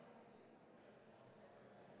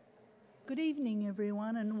Good evening,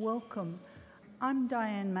 everyone, and welcome. I'm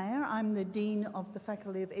Diane Mayer. I'm the Dean of the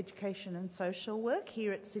Faculty of Education and Social Work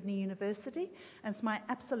here at Sydney University, and it's my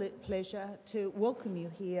absolute pleasure to welcome you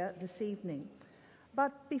here this evening.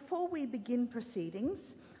 But before we begin proceedings,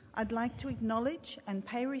 I'd like to acknowledge and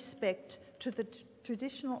pay respect to the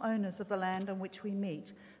traditional owners of the land on which we meet,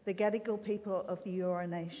 the Gadigal people of the Eora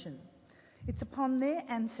Nation. It's upon their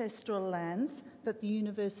ancestral lands that the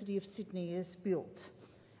University of Sydney is built.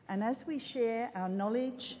 And as we share our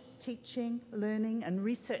knowledge, teaching, learning and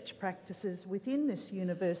research practices within this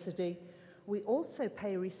university, we also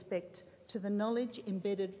pay respect to the knowledge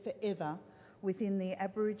embedded forever within the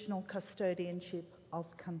Aboriginal custodianship of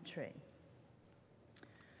country.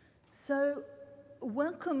 So,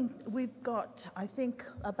 welcome. We've got, I think,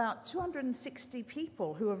 about 260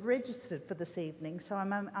 people who have registered for this evening. So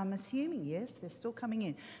I'm assuming, yes, they're still coming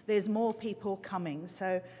in. There's more people coming.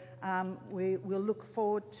 So we'll look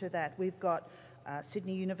forward to that. We've got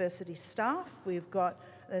Sydney University staff, we've got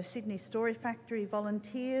Sydney Story Factory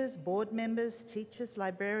volunteers, board members, teachers,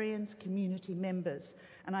 librarians, community members.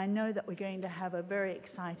 And I know that we're going to have a very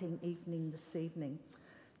exciting evening this evening.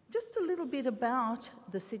 Just a little bit about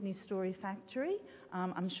the Sydney Story Factory.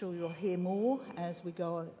 I'm sure you'll hear more as we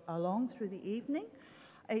go along through the evening.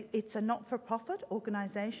 It's a not-for-profit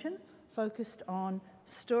organisation focused on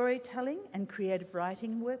storytelling and creative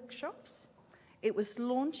writing workshops. It was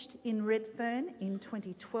launched in Redfern in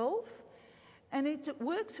 2012, and it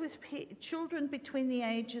works with children between the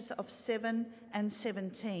ages of 7 and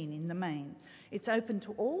 17 in the main. It's open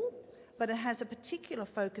to all, but it has a particular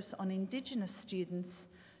focus on Indigenous students,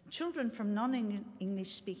 children from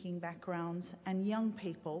non-English speaking backgrounds, and young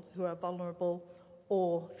people who are vulnerable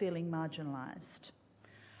or feeling marginalised.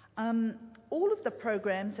 All of the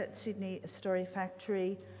programs at Sydney Story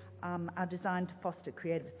Factory are designed to foster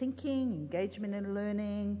creative thinking, engagement in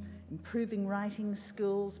learning, improving writing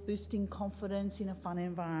skills, boosting confidence in a fun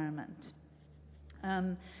environment.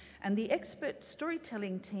 And the expert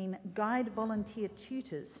storytelling team guide volunteer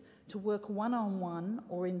tutors to work one-on-one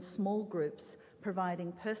or in small groups,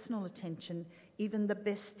 providing personal attention even the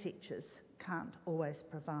best teachers can't always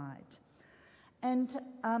provide. And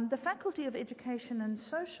the Faculty of Education and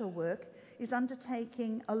Social Work is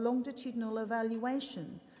undertaking a longitudinal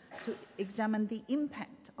evaluation to examine the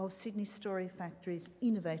impact of Sydney Story Factory's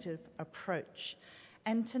innovative approach.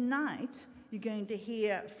 And tonight you're going to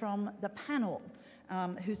hear from the panel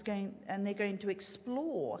they're going to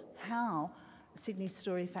explore how Sydney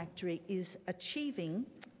Story Factory is achieving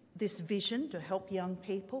this vision to help young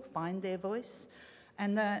people find their voice.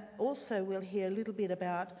 And also we'll hear a little bit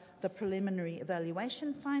about the preliminary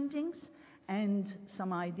evaluation findings and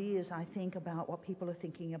some ideas, I think, about what people are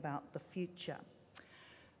thinking about the future.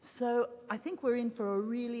 So I think we're in for a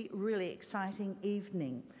really, really exciting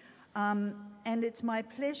evening. And it's my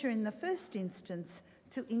pleasure in the first instance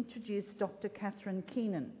to introduce Dr. Catherine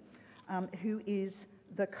Keenan, who is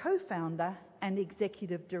the co-founder and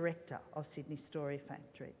executive director of Sydney Story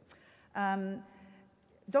Factory.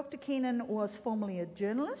 Dr. Keenan was formerly a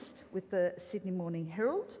journalist with the Sydney Morning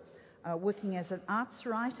Herald, working as an arts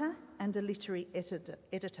writer and a literary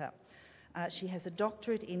editor. She has a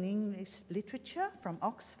doctorate in English literature from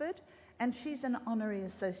Oxford, and she's an honorary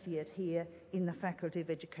associate here in the Faculty of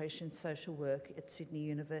Education and Social Work at Sydney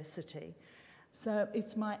University. So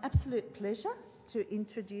it's my absolute pleasure to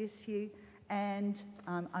introduce you, and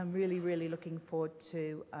I'm really, really looking forward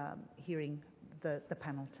to hearing the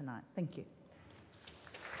panel tonight. Thank you.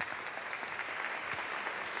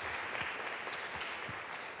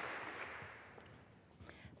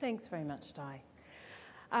 Thanks very much, Di.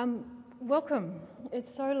 Welcome. It's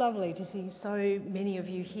so lovely to see so many of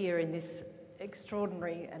you here in this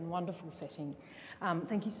extraordinary and wonderful setting.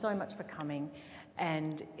 Thank you so much for coming,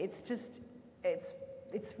 and it's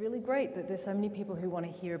really great that there's so many people who want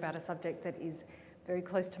to hear about a subject that is very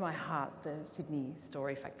close to my heart, the Sydney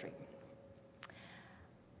Story Factory.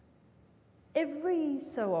 Every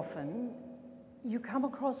so often, you come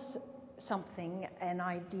across something, an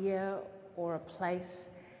idea or a place,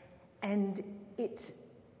 and it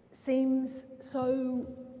seems so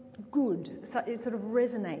good, so it sort of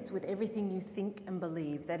resonates with everything you think and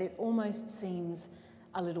believe, that it almost seems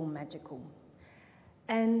a little magical.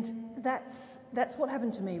 And that's what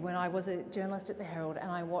happened to me when I was a journalist at the Herald and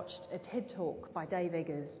I watched a TED Talk by Dave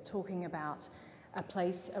Eggers talking about a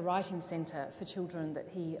place, a writing centre for children that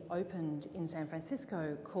he opened in San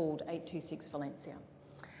Francisco called 826 Valencia.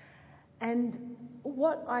 And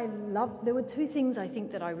what I loved, there were two things I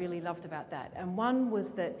think that I really loved about that. And one was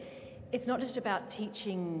that it's not just about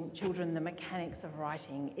teaching children the mechanics of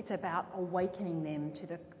writing, it's about awakening them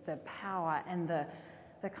to the power and the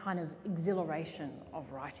the kind of exhilaration of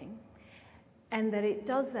writing. And that it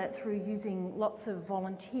does that through using lots of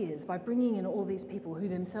volunteers, by bringing in all these people who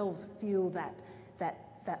themselves feel that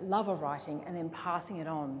love of writing and then passing it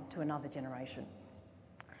on to another generation.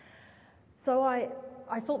 So I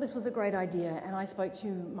thought this was a great idea, and I spoke to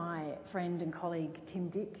my friend and colleague Tim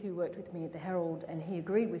Dick, who worked with me at the Herald, and he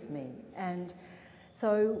agreed with me. And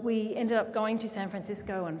so we ended up going to San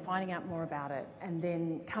Francisco and finding out more about it, and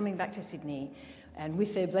then coming back to Sydney, and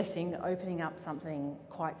with their blessing, opening up something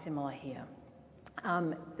quite similar here.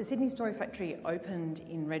 The Sydney Story Factory opened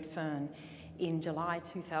in Redfern in July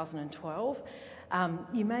 2012. I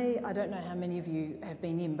don't know how many of you have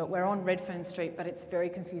been in, but we're on Redfern Street, but it's very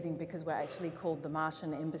confusing because we're actually called the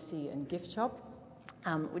Martian Embassy and Gift Shop,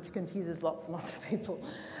 which confuses lots and lots of people,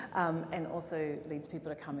 and also leads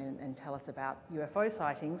people to come in and tell us about UFO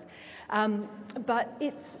sightings. But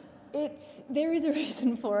there is a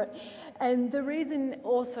reason for it, and the reason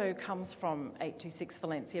also comes from 826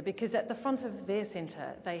 Valencia, because at the front of their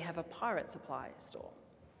centre they have a pirate supply store.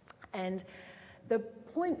 And the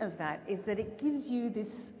point of that is that it gives you this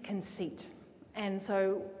conceit. And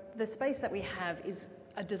so the space that we have is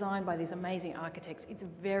designed by these amazing architects. It's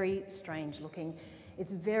very strange looking,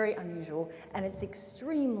 it's very unusual, and it's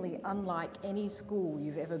extremely unlike any school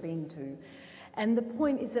you've ever been to. And the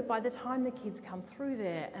point is that by the time the kids come through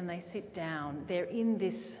there and they sit down, they're in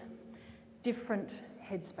this different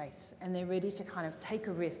headspace and they're ready to kind of take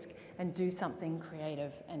a risk and do something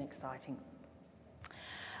creative and exciting.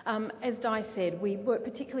 As Di said, we work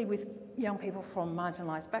particularly with young people from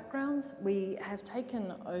marginalised backgrounds. We have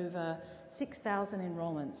taken over 6,000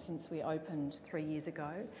 enrolments since we opened 3 years ago.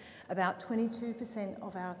 About 22%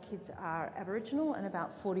 of our kids are Aboriginal and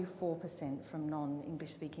about 44% from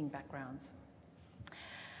non-English speaking backgrounds.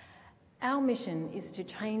 Our mission is to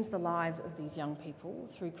change the lives of these young people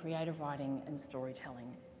through creative writing and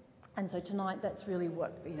storytelling. And so tonight, that's really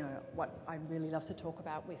what I really love to talk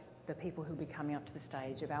about with the people who'll be coming up to the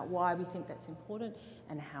stage, about why we think that's important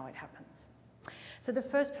and how it happens. So the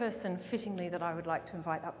first person, fittingly, that I would like to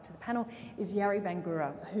invite up to the panel is Yari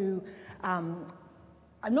Bangura, who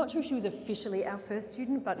I'm not sure if she was officially our first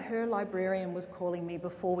student, but her librarian was calling me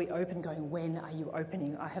before we opened going, "When are you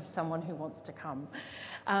opening? I have someone who wants to come."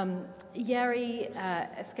 Yari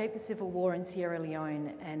escaped the civil war in Sierra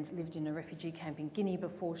Leone and lived in a refugee camp in Guinea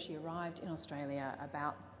before she arrived in Australia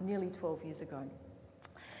about nearly 12 years ago.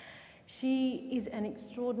 She is an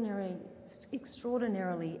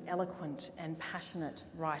extraordinarily eloquent and passionate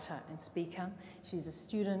writer and speaker. She's a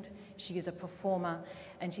student, she is a performer,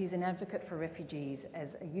 and she's an advocate for refugees as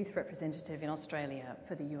a youth representative in Australia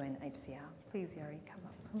for the UNHCR. Please, Yari, come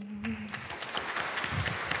up.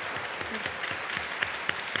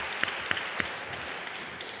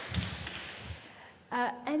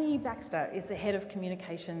 Annie Baxter is the Head of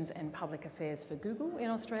Communications and Public Affairs for Google in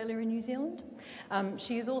Australia and New Zealand.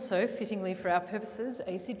 She is also, fittingly for our purposes,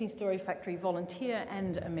 a Sydney Story Factory volunteer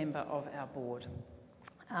and a member of our board.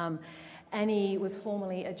 Annie was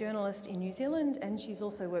formerly a journalist in New Zealand, and she's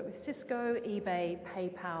also worked with Cisco, eBay,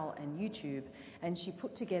 PayPal and YouTube, and she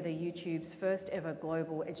put together YouTube's first ever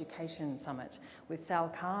global education summit with Sal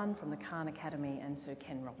Khan from the Khan Academy and Sir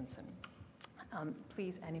Ken Robinson.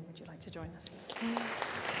 Please, Annie, would you like to join us?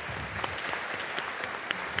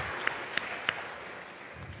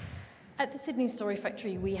 At the Sydney Story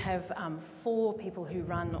Factory, we have 4 people who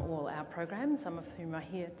run all our programs, some of whom are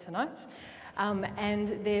here tonight.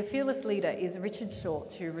 And their fearless leader is Richard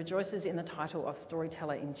Short, who rejoices in the title of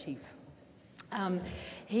Storyteller-in-Chief.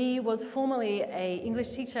 He was formerly an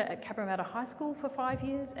English teacher at Cabramatta High School for 5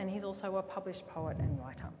 years, and he's also a published poet and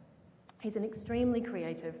writer. He's an extremely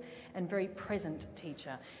creative and very present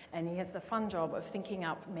teacher, and he has the fun job of thinking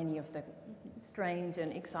up many of the strange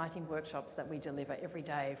and exciting workshops that we deliver every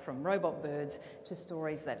day, from robot birds to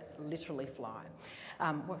stories that literally fly.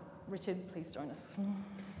 Richard, please join us.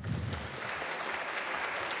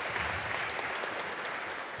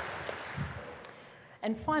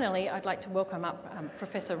 And finally, I'd like to welcome up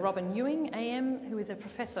Professor Robin Ewing, AM, who is a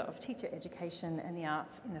Professor of Teacher Education and the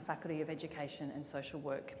Arts in the Faculty of Education and Social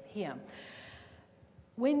Work here.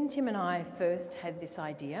 When Tim and I first had this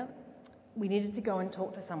idea, we needed to go and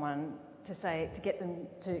talk to someone to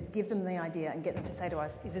give them the idea and get them to say to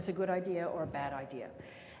us, is this a good idea or a bad idea?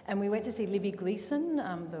 And we went to see Libby Gleeson,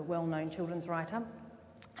 the well-known children's writer,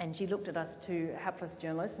 and she looked at us, 2 hapless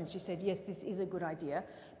journalists, and she said, yes, this is a good idea,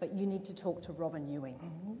 but you need to talk to Robin Ewing.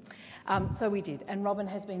 So we did, and Robin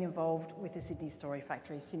has been involved with the Sydney Story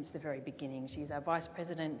Factory since the very beginning. She's our Vice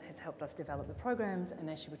President, has helped us develop the programs, and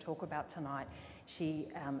as she will talk about tonight, she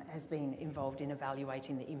has been involved in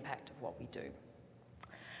evaluating the impact of what we do.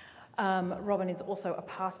 Robin is also a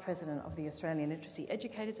past president of the Australian Literacy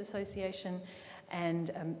Educators Association,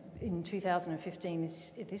 and in 2015,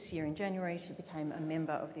 this year in January, she became a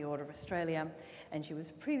member of the Order of Australia, and she was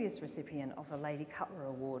a previous recipient of the Lady Cutler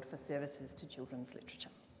Award for services to children's literature.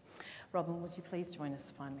 Robin, would you please join us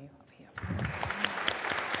finally up here?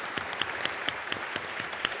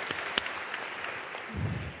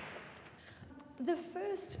 The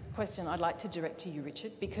first question I'd like to direct to you,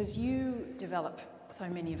 Richard, because you develop so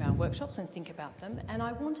many of our workshops and think about them, and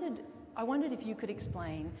I wondered if you could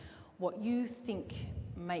explain what you think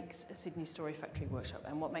makes a Sydney Story Factory workshop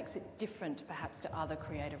and what makes it different perhaps to other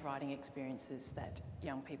creative writing experiences that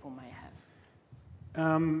young people may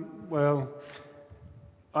have. Well,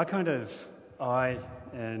 I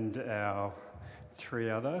and our 3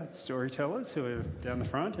 other storytellers who are down the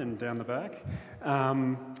front and down the back,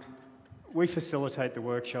 we facilitate the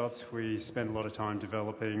workshops. We spend a lot of time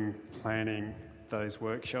developing, planning those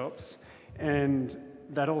workshops, and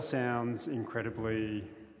that all sounds incredibly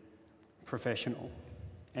professional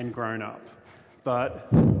and grown up. But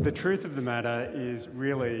the truth of the matter is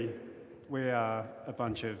really we are a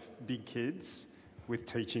bunch of big kids with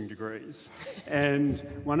teaching degrees. And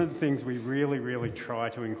one of the things we really try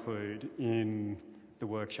to include in the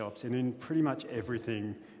workshops and in pretty much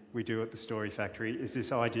everything we do at the Story Factory is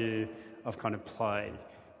this idea of kind of play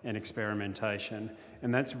and experimentation.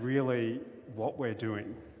 And that's really what we're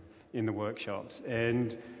doing in the workshops.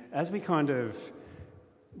 And as we kind of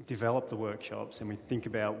develop the workshops and we think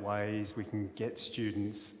about ways we can get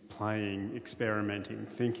students playing, experimenting,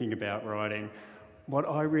 thinking about writing, what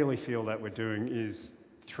I really feel that we're doing is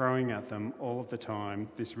throwing at them all of the time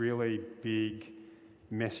this really big,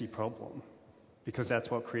 messy problem. Because that's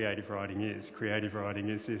what creative writing is. Creative writing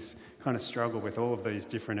is this kind of struggle with all of these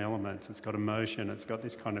different elements. It's got emotion, it's got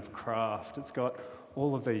this kind of craft, it's got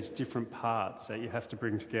all of these different parts that you have to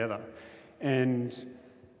bring together. And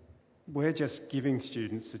we're just giving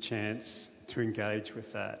students a chance to engage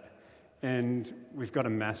with that. And we've got a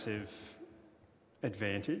massive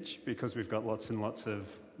advantage because we've got lots and lots of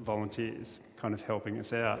volunteers kind of helping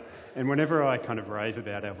us out. And whenever I kind of rave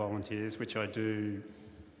about our volunteers, which I do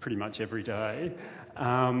pretty much every day,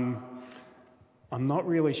 I'm not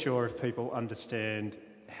really sure if people understand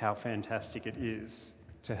how fantastic it is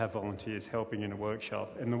to have volunteers helping in a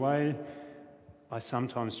workshop. And the way I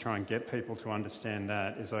sometimes try and get people to understand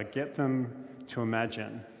that is I get them to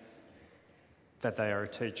imagine that they are a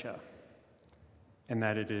teacher and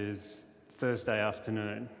that it is Thursday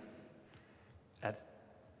afternoon at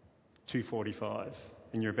 2:45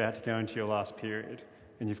 and you're about to go into your last period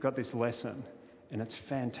and you've got this lesson and it's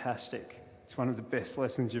fantastic. It's one of the best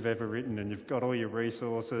lessons you've ever written and you've got all your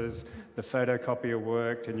resources, the photocopier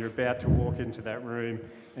worked, and you're about to walk into that room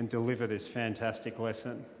and deliver this fantastic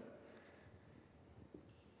lesson.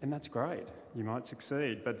 And that's great, you might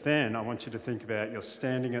succeed. But then I want you to think about you're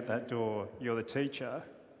standing at that door, you're the teacher,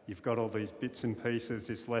 you've got all these bits and pieces,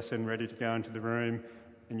 this lesson ready to go into the room,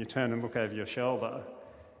 and you turn and look over your shoulder,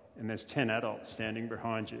 and there's 10 adults standing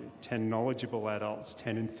behind you, 10 knowledgeable adults,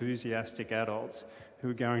 10 enthusiastic adults who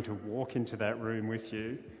are going to walk into that room with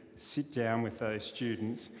you, sit down with those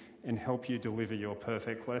students, and help you deliver your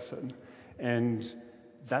perfect lesson. And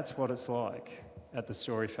that's what it's like at the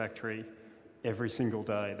Story Factory every single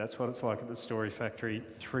day. That's what it's like at the Story Factory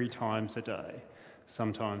 3 times a day.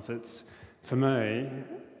 Sometimes for me,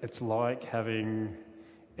 it's like having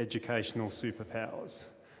educational superpowers.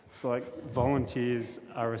 It's like volunteers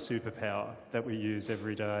are a superpower that we use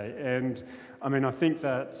every day. And I mean, I think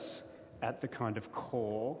that's at the kind of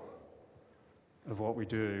core of what we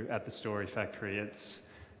do at the Story Factory. It's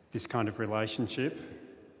this kind of relationship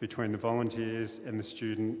between the volunteers and the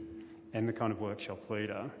student and the kind of workshop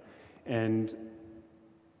leader. And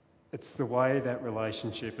it's the way that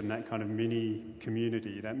relationship and that kind of mini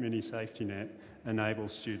community, that mini safety net,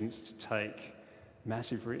 enables students to take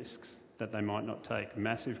massive risks that they might not take,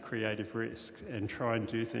 massive creative risks, and try and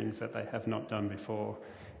do things that they have not done before.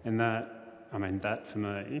 And that for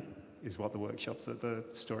me is what the workshops at the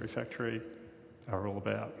Story Factory are all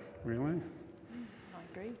about, really.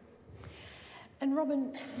 I agree. And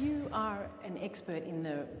Robin, you are an expert in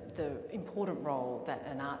the important role that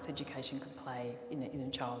an arts education can play in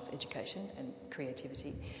a child's education and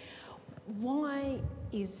creativity. Why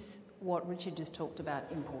is what Richard just talked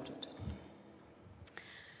about important?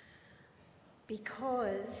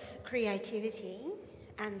 Because creativity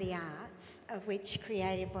and the arts, of which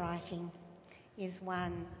creative writing is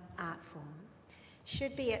one art form,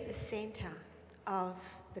 should be at the centre of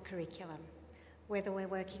the curriculum, whether we're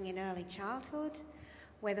working in early childhood,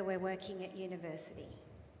 whether we're working at university.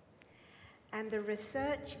 And the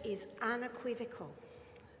research is unequivocal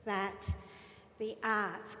that the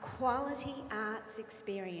arts, quality arts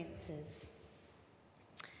experiences,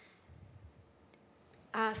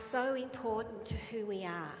 are so important to who we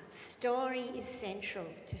are. Story is central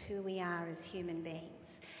to who we are as human beings.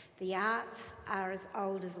 The arts are as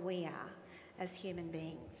old as we are as human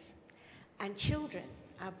beings. And children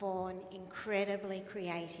are born incredibly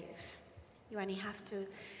creative. You only have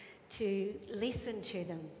to listen to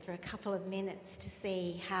them for a couple of minutes to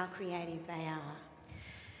see how creative they are.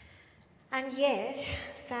 And yet,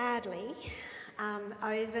 sadly,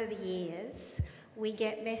 over the years, we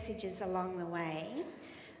get messages along the way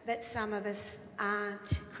that some of us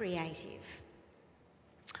aren't creative,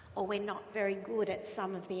 or we're not very good at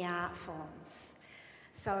some of the art forms.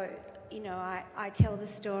 So, I tell the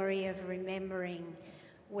story of remembering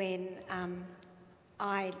when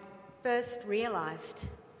I first realised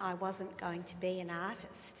I wasn't going to be an artist.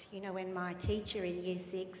 When my teacher in Year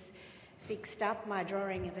 6 fixed up my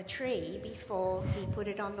drawing of a tree before he put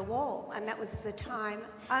it on the wall, and that was the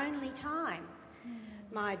only time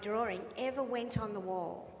my drawing ever went on the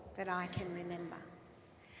wall that I can remember.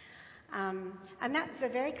 And that's a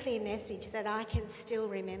very clear message that I can still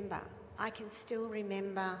remember. I can still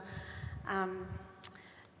remember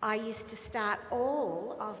I used to start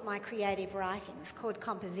all of my creative writings, called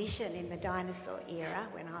composition in the dinosaur era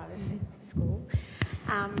when I was in school.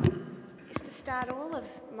 Used to start all of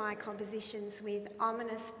my compositions with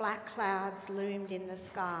ominous black clouds loomed in the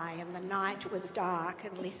sky and the night was dark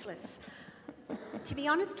and listless. To be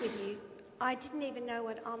honest with you, I didn't even know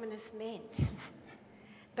what ominous meant.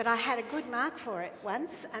 But I had a good mark for it once,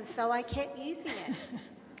 and so I kept using it.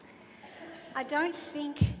 I don't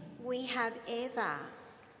think we have ever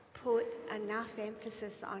put enough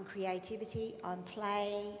emphasis on creativity, on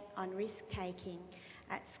play, on risk-taking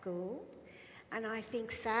at school. And I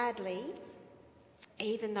think, sadly,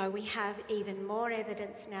 even though we have even more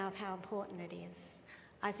evidence now of how important it is,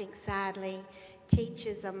 I think, sadly,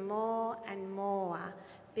 teachers are more and more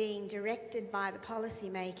being directed by the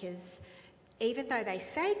policymakers, even though they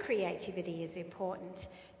say creativity is important,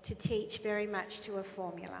 to teach very much to a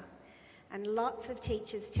formula. And lots of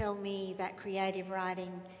teachers tell me that creative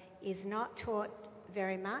writing is not taught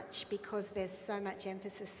very much because there's so much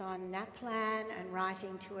emphasis on NAPLAN and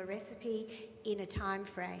writing to a recipe in a time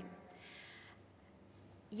frame.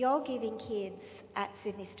 You're giving kids at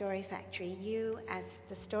Sydney Story Factory, you as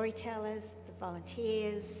the storytellers, the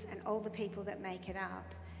volunteers, and all the people that make it up,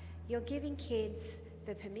 you're giving kids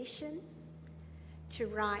the permission to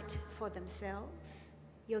write for themselves.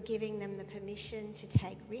 You're giving them the permission to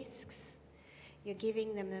take risks. You're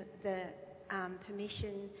giving them the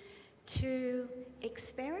permission to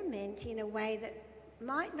experiment in a way that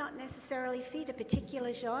might not necessarily fit a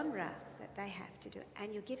particular genre that they have to do.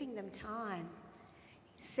 And you're giving them time.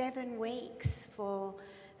 7 weeks for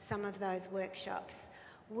some of those workshops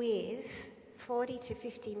with 40 to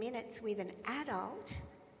 50 minutes with an adult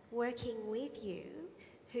working with you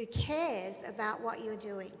who cares about what you're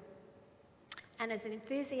doing. And as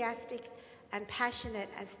enthusiastic and passionate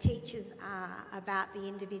as teachers are about the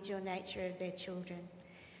individual nature of their children,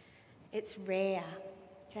 it's rare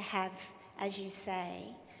to have, as you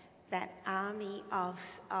say, that army of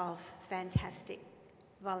fantastic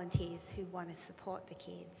volunteers who want to support the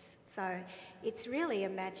kids. So it's really a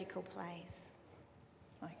magical place.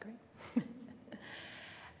 I agree.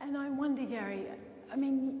 And I wonder, Gary,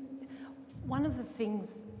 one of the things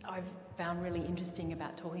I've found really interesting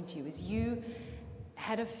about talking to you is you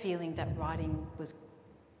had a feeling that writing was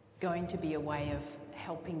going to be a way of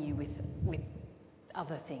helping you with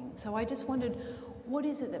other things. So I just wondered, what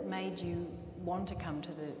is it that made you want to come to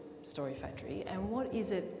the Story Factory, and what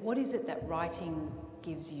is it that writing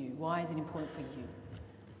gives you? Why is it important for you?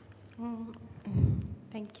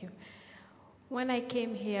 Thank you. When I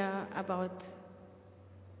came here about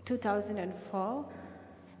 2004,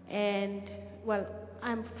 and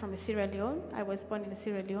I'm from Sierra Leone. I was born in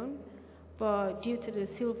Sierra Leone, but due to the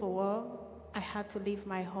Civil War, I had to leave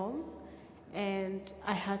my home, and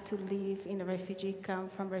I had to live in a refugee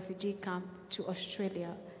camp, from refugee camp to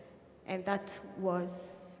Australia, and that was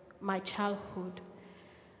my childhood.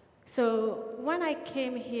 So when I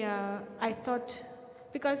came here, I thought,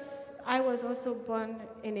 because I was also born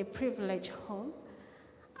in a privileged home,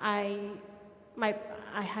 I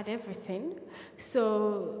had everything.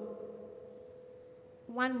 So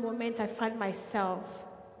one moment I found myself,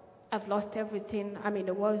 I've lost everything. I'm in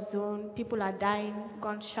a war zone. People are dying,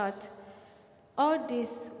 gunshot. All this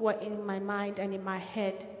were in my mind and in my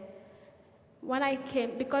head. When I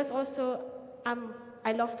came, because also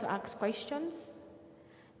I love to ask questions,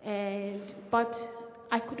 but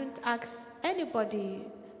I couldn't ask anybody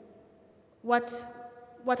what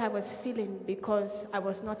what I was feeling because I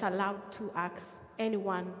was not allowed to ask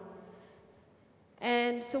anyone.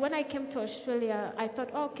 And so when I came to Australia, I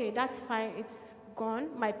thought, okay, that's fine, it's gone.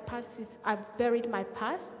 My past is, I've buried my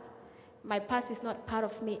past. My past is not part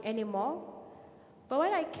of me anymore. But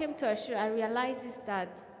when I came to Australia, I realized is that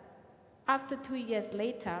after 2 years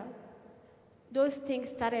later, those things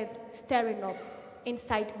started stirring up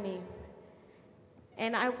inside me.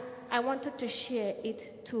 And I wanted to share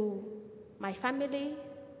it to my family,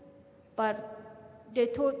 but they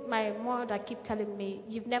told my mother keep telling me,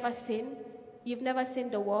 you've never seen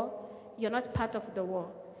the war, you're not part of the war.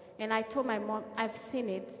 And I told my mom, I've seen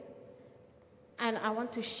it, and I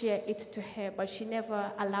want to share it to her, but she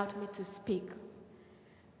never allowed me to speak.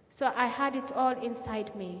 So I had it all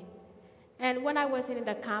inside me. And when I was in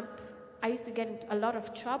the camp, I used to get into a lot of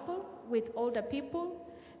trouble with older people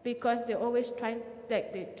because they're always trying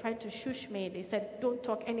to shush me. They said, don't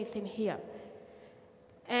talk anything here.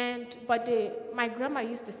 But my grandma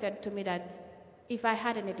used to say to me that if I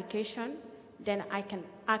had an education, then I can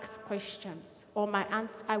ask questions, or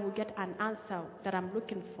I will get an answer that I'm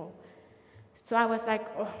looking for. So I was like,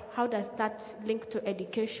 oh, how does that link to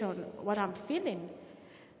education, what I'm feeling?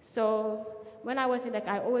 So when I was in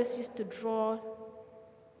I always used to draw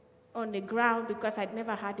on the ground because I'd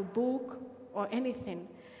never had a book or anything.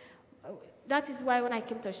 That is why when I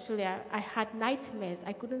came to Australia, I had nightmares.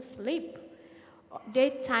 I couldn't sleep.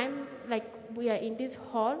 Daytime, like we are in this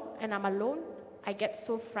hall and I'm alone, I get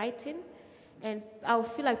so frightened. And I'll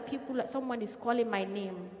feel like someone is calling my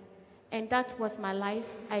name. And that was my life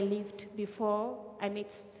I lived before I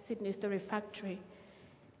met Sydney Story Factory.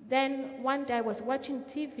 Then one day I was watching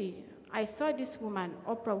TV. I saw this woman,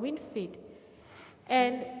 Oprah Winfrey.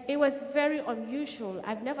 And it was very unusual.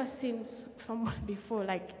 I've never seen someone before,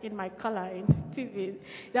 like in my color in TV.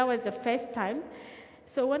 That was the first time.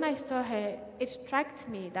 So when I saw her, it struck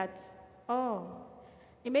me that, oh,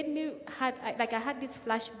 it made me, I had this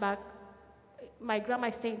flashback. My grandma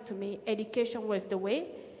saying to me, education was the way.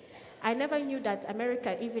 I never knew that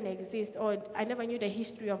America even exists, or I never knew the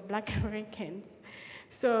history of Black Americans.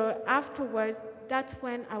 So afterwards, that's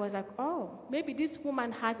when I was like, oh, maybe this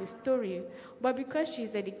woman has a story. But because she's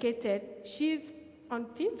educated, she's on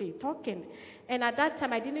TV talking. And at that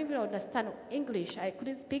time, I didn't even understand English. I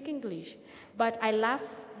couldn't speak English. But I laughed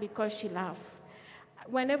because she laughed.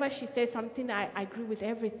 Whenever she said something, I agree with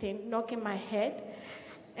everything, knocking my head.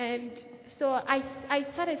 And so I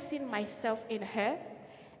started seeing myself in her.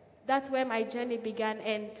 That's where my journey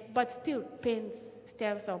began, but still pain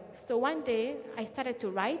stirs up. So one day, I started to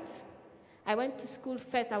write. I went to school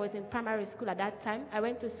first. I was in primary school at that time. I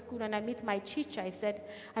went to school and I met my teacher. I said,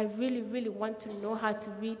 I really, really want to know how to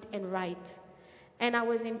read and write. And I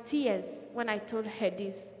was in tears when I told her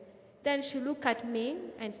this. Then she looked at me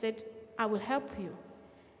and said, I will help you.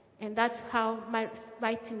 And that's how my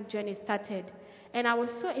writing journey started. And I was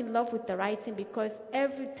so in love with the writing because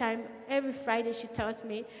every Friday she tells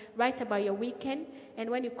me, write about your weekend, and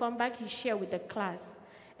when you come back, you share with the class.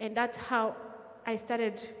 And that's how I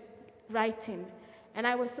started writing. And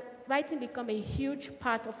writing became a huge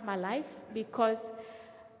part of my life because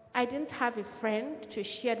I didn't have a friend to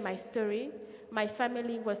share my story. My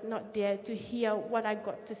family was not there to hear what I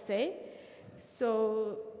got to say.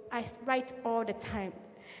 So I write all the time.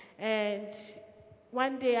 And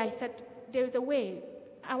one day I said, there's a way.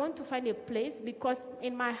 I want to find a place because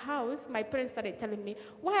in my house, my parents started telling me,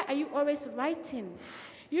 why are you always writing?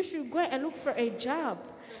 You should go and look for a job.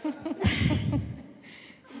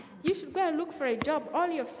 You should go and look for a job. All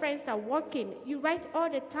your friends are working. You write all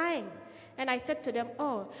the time. And I said to them,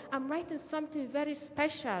 oh, I'm writing something very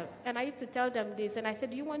special. And I used to tell them this. And I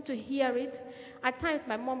said, do you want to hear it? At times,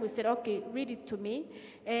 my mom would say, okay, read it to me.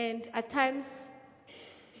 And at times,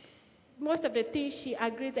 most of the things she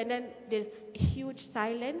agrees, and then there's huge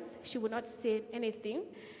silence. She would not say anything.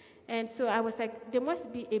 And so I was like, there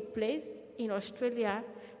must be a place in Australia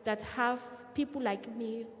that have people like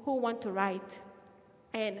me who want to write.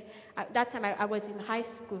 And at that time, I was in high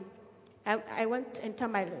school. I went and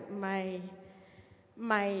told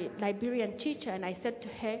my Liberian teacher, and I said to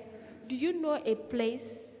her, do you know a place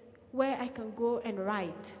where I can go and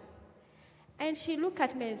write? And she looked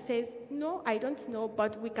at me and says, no, I don't know,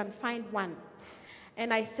 but we can find one.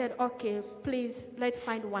 And I said, okay, please, let's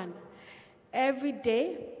find one. Every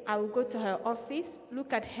day, I will go to her office,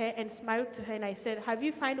 look at her, and smile to her. And I said, have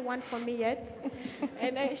you found one for me yet?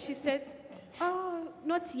 And then she says, oh,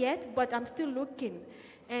 not yet, but I'm still looking.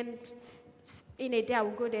 And in a day, I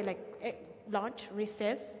will go there like lunch,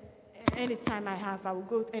 recess. Anytime I have, I will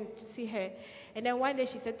go and see her. And then one day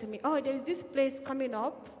she said to me, oh, there's this place coming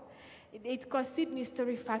up. It's called Sydney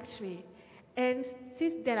Story Factory. And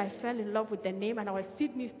since then, I fell in love with the name, and I was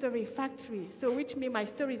Sydney Story Factory, so which means my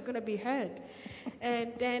story is going to be heard.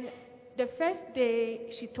 And then the first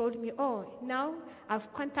day, she told me, oh, now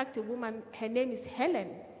I've contacted a woman, her name is Helen.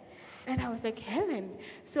 And I was like, Helen?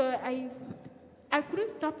 So I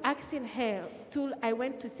couldn't stop asking her till I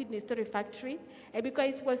went to Sydney Story Factory, and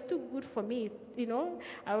because it was too good for me, you know.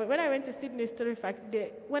 When I went to Sydney Story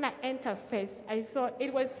Factory, when I entered first, I saw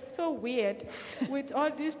it was so weird with all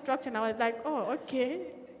this structure, and I was like, oh, okay,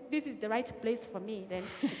 this is the right place for me then.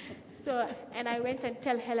 So, and I went and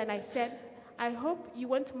tell Helen, I said, I hope you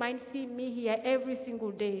won't mind seeing me here every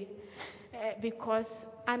single day, because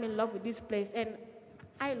I'm in love with this place, and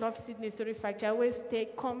I love Sydney Story Factory. I always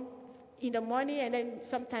come in the morning and then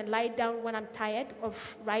sometimes lie down when I'm tired of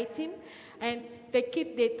writing. And the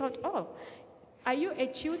kids, they thought, oh, are you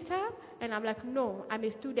a tutor? And I'm like, no, I'm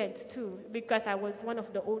a student too, because I was one of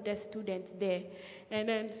the oldest students there. And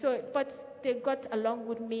then but they got along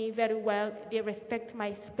with me very well. They respect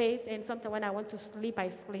my space, and sometimes when I want to sleep,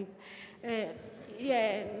 I sleep.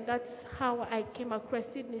 Yeah, that's how I came across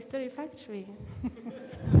Sydney Story Factory.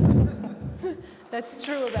 That's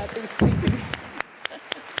true about these things.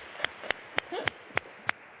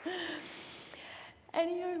 And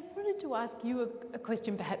I wanted to ask you a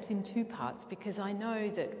question perhaps in two parts, because I know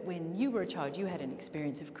that when you were a child you had an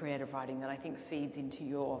experience of creative writing that I think feeds into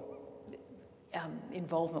your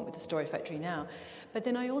involvement with the Story Factory now. But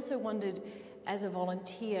then I also wondered, as a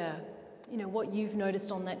volunteer, you know, what you've noticed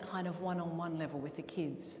on that kind of one-on-one level with the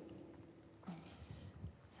kids.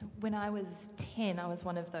 When I was 10, I was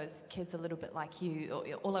one of those kids a little bit like you.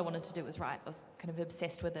 All I wanted to do was write. I was kind of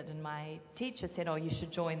obsessed with it, and my teacher said, oh, you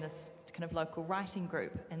should join this kind of local writing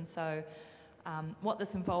group. And so what this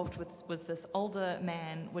involved was this older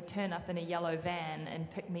man would turn up in a yellow van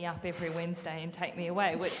and pick me up every Wednesday and take me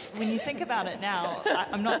away, which when you think about it now,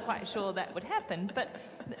 I'm not quite sure that would happen. But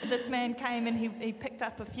this man came and he picked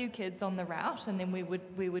up a few kids on the route, and then we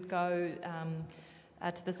would go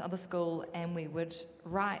to this other school, and we would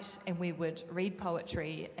write and we would read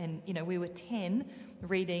poetry. And, you know, we were 10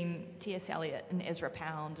 reading T.S. Eliot and Ezra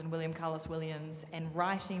Pound and William Carlos Williams and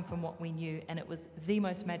writing from what we knew, and it was the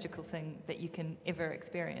most magical thing that you can ever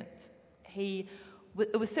experience. It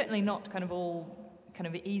was certainly not kind of all kind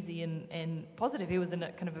of easy and positive. He was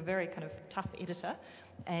kind of a very kind of tough editor,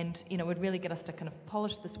 and, you know, would really get us to kind of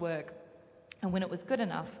polish this work. And when it was good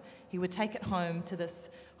enough, he would take it home to this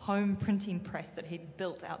home printing press that he'd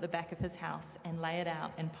built out the back of his house and lay it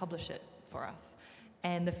out and publish it for us.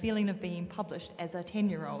 And the feeling of being published as a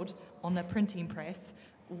 10-year-old on the printing press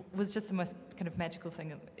was just the most kind of magical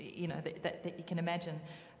thing, you know, that you can imagine.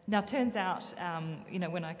 Now, it turns out, you know,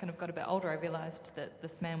 when I kind of got a bit older, I realised that this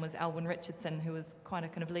man was Alwyn Richardson, who was quite a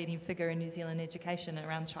kind of leading figure in New Zealand education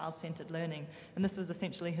around child-centred learning. And this was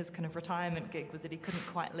essentially his kind of retirement gig, was that he couldn't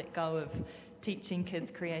quite let go of teaching kids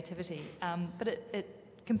creativity. But it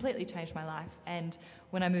completely changed my life. And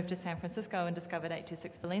when I moved to San Francisco and discovered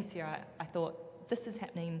 826 Valencia, I thought, this is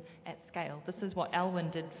happening at scale. This is what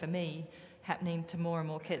Alwyn did for me, happening to more and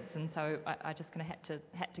more kids. And so I just kind of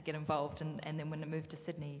had to get involved. And then when I moved to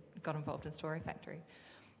Sydney, got involved in Story Factory.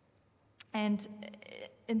 And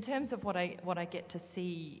in terms of what I get to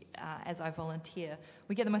see as I volunteer,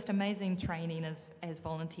 we get the most amazing training as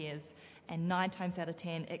volunteers. And 9 times out of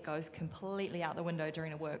 10, it goes completely out the window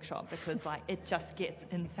during a workshop, because like it just gets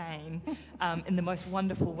insane in the most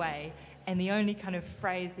wonderful way. And the only kind of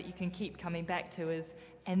phrase that you can keep coming back to is,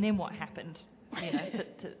 and then what happened, you know,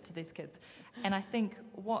 to these kids. And I think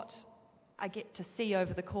what I get to see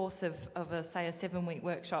over the course of say, a 7-week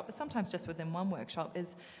workshop, but sometimes just within one workshop, is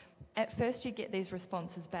at first you get these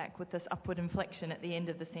responses back with this upward inflection at the end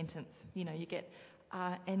of the sentence. You know, you get,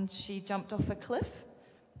 and she jumped off a cliff.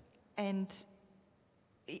 And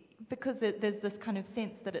because there's this kind of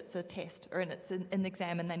sense that it's a test or it's an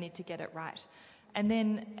exam and they need to get it right. And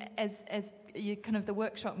then as you kind of the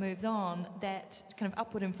workshop moves on, that kind of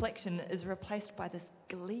upward inflection is replaced by this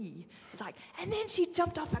glee. It's like, and then she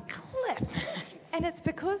jumped off a cliff. And it's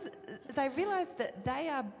because they realise that they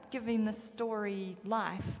are giving the story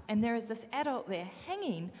life, and there is this adult there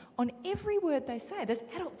hanging on every word they say. This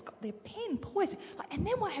adult's got their pen poised, like, and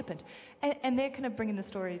then what happened? And they're kind of bringing the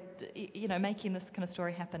story, you know, making this kind of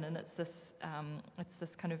story happen, and it's this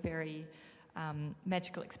kind of very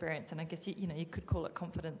magical experience. And I guess you know you could call it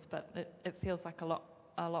confidence, but it feels like a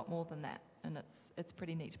lot more than that, and it's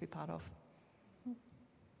pretty neat to be part of.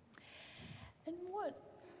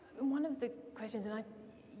 And one of the questions, and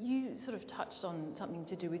you sort of touched on something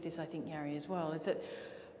to do with this, I think, Yari, as well, is that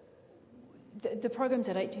The programs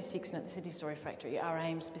at 826 and at the City Story Factory are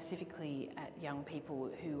aimed specifically at young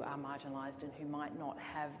people who are marginalised and who might not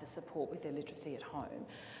have the support with their literacy at home.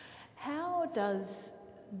 How does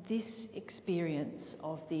this experience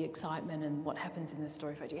of the excitement and what happens in the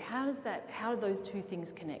Story Factory, how do those two things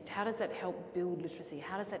connect? How does that help build literacy?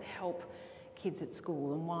 How does that help kids at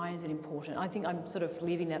school, and why is it important? I think I'm sort of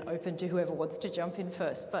leaving that open to whoever wants to jump in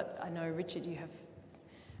first, but I know, Richard, you have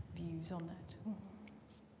views on that.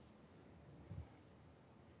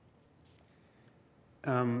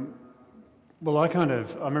 Well,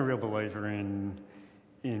 I'm a real believer in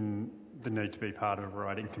the need to be part of a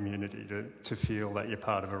writing community, to feel that you're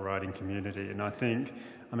part of a writing community. And I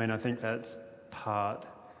think that's part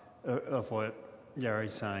of what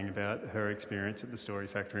Yari's saying about her experience at the Story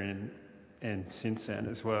Factory and since then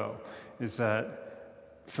as well, is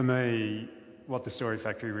that for me, what the Story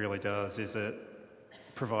Factory really does is it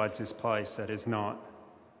provides this place that it's not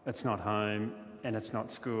home and it's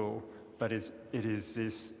not school, but it is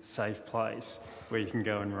this safe place where you can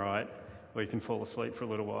go and write, or you can fall asleep for a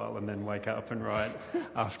little while and then wake up and write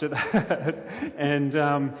after that. And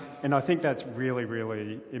I think that's really,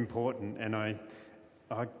 really important. And I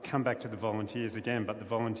come back to the volunteers again, but the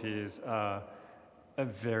volunteers are a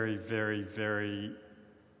very, very, very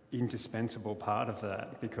indispensable part of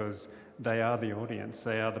that, because they are the audience.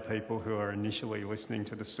 They are the people who are initially listening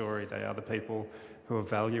to the story. They are the people who are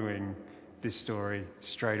valuing this story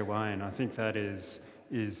straight away. And I think that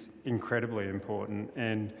is incredibly important.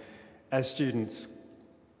 And as students,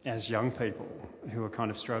 as young people who are kind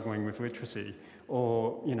of struggling with literacy,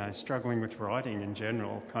 or struggling with writing in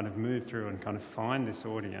general, kind of move through and kind of find this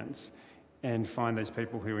audience and find these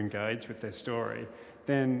people who engage with their story,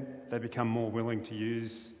 then they become more willing to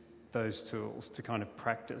use those tools to kind of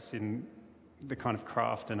practice in the kind of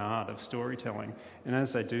craft and art of storytelling. And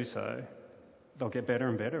as they do so, they'll get better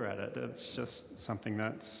and better at it. It's just something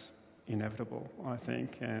that's inevitable, I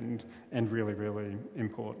think, and really, really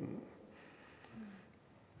important.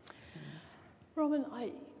 Robin,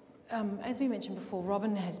 as we mentioned before,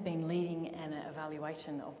 Robin has been leading an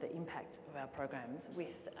evaluation of the impact of our programs with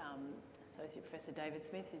Associate Professor David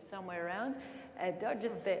Smith, who's somewhere around,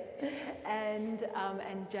 just there, and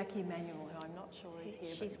Jackie Manuel, who I'm not sure is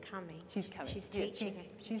here. She's coming. She's coming. She's teaching.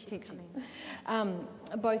 She's teaching.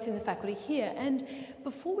 Both in the faculty here. And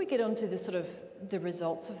before we get on to the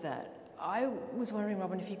results of that, I was wondering,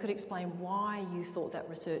 Robin, if you could explain why you thought that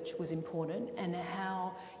research was important and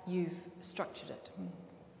how you've structured it.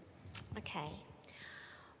 Okay.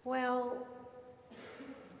 Well,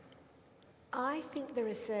 I think the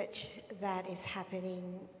research that is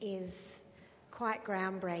happening is quite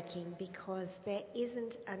groundbreaking, because there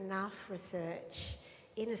isn't enough research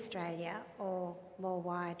in Australia, or more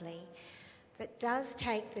widely, that does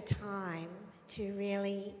take the time to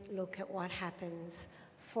really look at what happens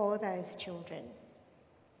for those children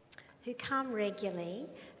who come regularly.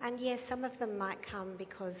 And yes, some of them might come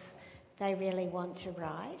because they really want to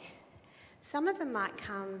write. Some of them might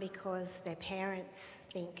come because their parents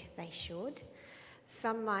think they should.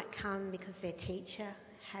 Some might come because their teacher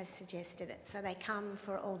has suggested it. So they come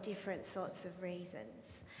for all different sorts of reasons.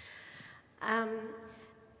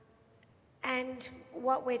 And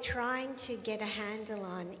what we're trying to get a handle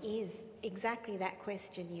on is exactly that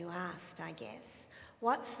question you asked, I guess.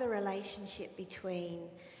 What's the relationship between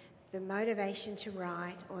the motivation to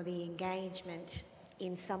write, or the engagement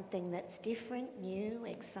in something that's different, new,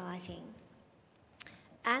 exciting,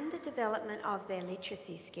 and the development of their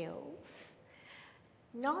literacy skills,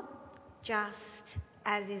 not just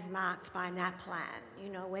as is marked by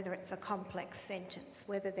NAPLAN, whether it's a complex sentence,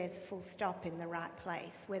 whether there's a full stop in the right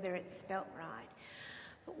place, whether it's spelt right,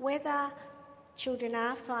 but whether children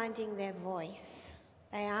are finding their voice,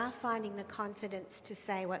 they are finding the confidence to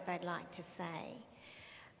say what they'd like to say,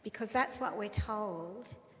 because that's what we're told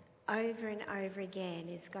over and over again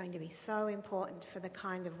is going to be so important for the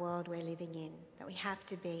kind of world we're living in, that we have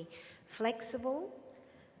to be flexible,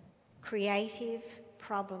 creative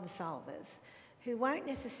problem solvers who won't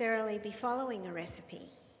necessarily be following a recipe,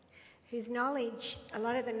 whose knowledge, a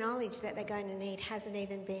lot of the knowledge that they're going to need hasn't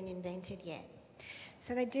even been invented yet.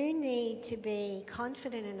 So they do need to be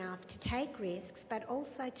confident enough to take risks, but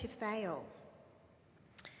also to fail,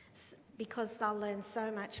 because they'll learn so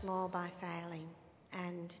much more by failing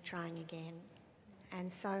and trying again.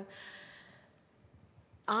 And so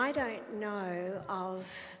I don't know of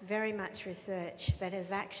very much research that has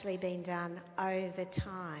actually been done over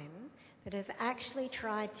time that has actually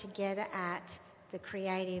tried to get at the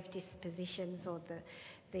creative dispositions or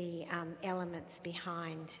the elements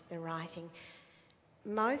behind the writing.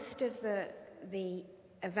 Most of the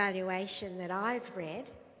evaluation that I've read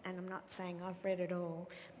and I'm not saying I've read it all,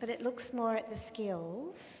 but it looks more at the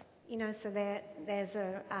skills, so there's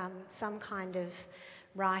some kind of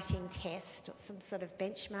writing test or some sort of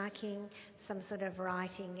benchmarking, some sort of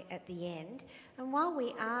writing at the end. And while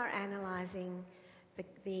we are analysing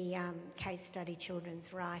the case study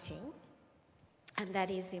children's writing, and that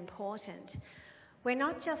is important, we're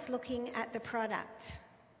not just looking at the product,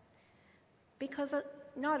 because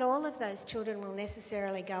not all of those children will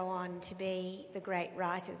necessarily go on to be the great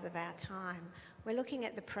writers of our time. We're looking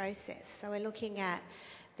at the process. So we're looking at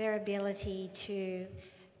their ability to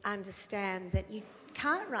understand that you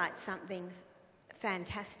can't write something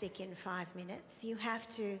fantastic in 5 minutes. You have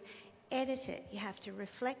to edit it. You have to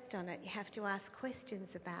reflect on it. You have to ask questions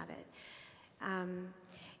about it.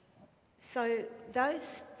 So those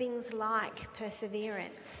things like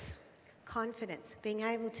perseverance, confidence, being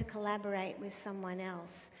able to collaborate with someone else,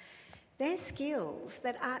 they're skills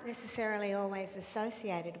that aren't necessarily always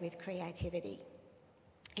associated with creativity.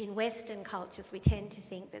 In Western cultures, we tend to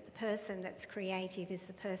think that the person that's creative is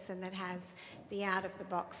the person that has the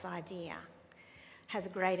out-of-the-box idea, has a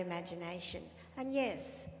great imagination. And yes,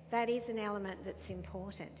 that is an element that's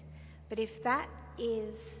important. But if that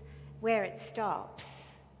is where it stops,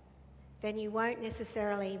 then you won't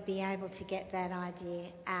necessarily be able to get that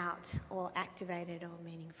idea out or activated or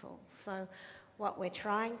meaningful. So what we're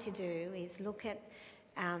trying to do is look at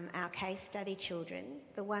our case study children,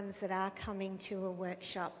 the ones that are coming to a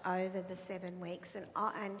workshop over the 7 weeks,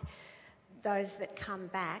 and those that come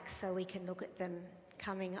back, so we can look at them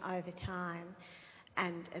coming over time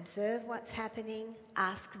and observe what's happening,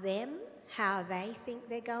 ask them how they think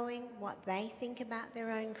they're going, what they think about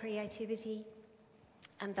their own creativity,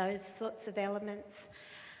 and those sorts of elements,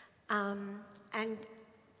 and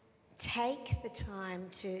take the time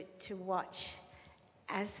to watch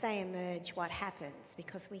as they emerge what happens,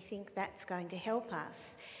 because we think that's going to help us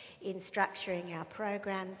in structuring our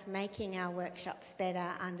programs, making our workshops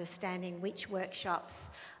better, understanding which workshops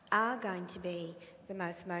are going to be the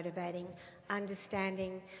most motivating,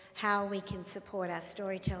 understanding how we can support our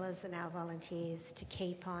storytellers and our volunteers to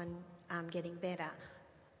keep on getting better.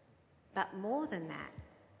 But more than that,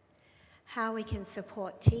 how we can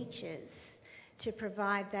support teachers to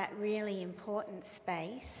provide that really important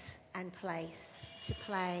space and place to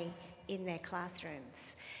play in their classrooms.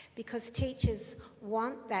 Because teachers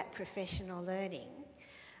want that professional learning,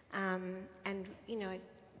 and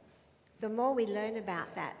the more we learn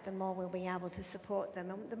about that, the more we'll be able to support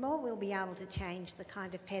them, and the more we'll be able to change the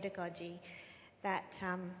kind of pedagogy that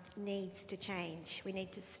needs to change. We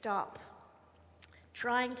need to stop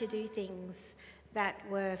trying to do things that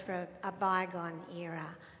were for a bygone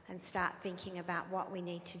era and start thinking about what we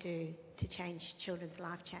need to do to change children's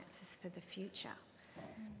life chances for the future.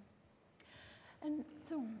 And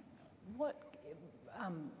so what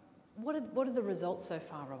are the results so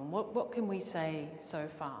far, Robin? What can we say so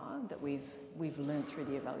far that we've learned through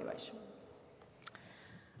the evaluation?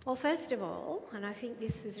 Well, first of all, and I think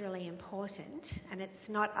this is really important, and it's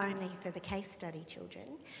not only for the case study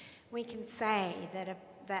children, we can say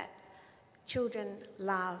that children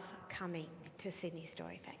love coming to Sydney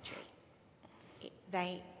Story Factory.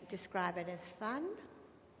 They describe it as fun.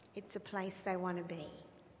 It's a place they want to be.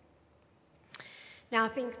 Now, I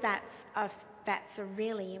think that's a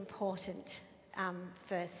really important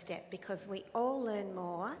first step, because we all learn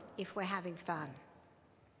more if we're having fun.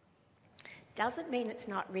 Doesn't mean it's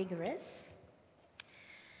not rigorous.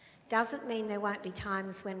 Doesn't mean there won't be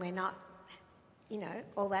times when we're not,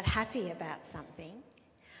 all that happy about something.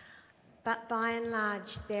 But by and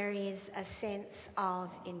large, there is a sense of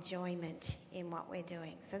enjoyment in what we're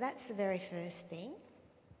doing. So that's the very first thing.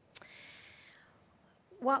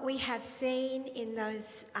 What we have seen in those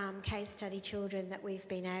case study children that we've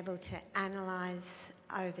been able to analyse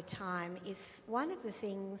over time is one of the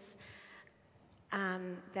things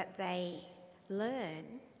that they learn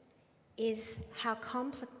is how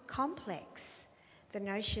complex the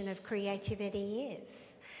notion of creativity is.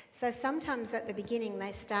 So sometimes at the beginning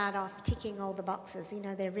they start off ticking all the boxes.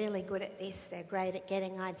 They're really good at this, they're great at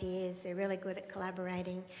getting ideas, they're really good at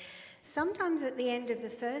collaborating. Sometimes at the end of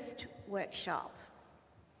the first workshop,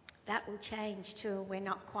 that will change to we're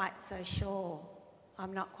not quite so sure.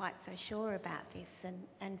 I'm not quite so sure about this.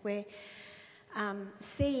 And we're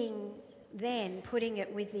seeing then, putting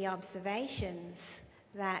it with the observations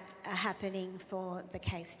that are happening for the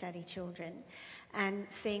case study children, and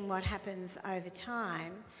seeing what happens over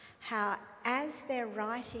time, how as their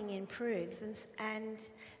writing improves, and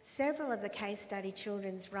several of the case study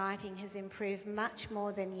children's writing has improved much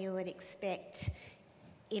more than you would expect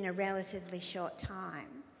in a relatively short time.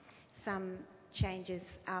 Some changes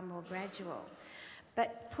are more gradual.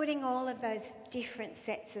 But putting all of those different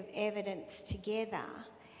sets of evidence together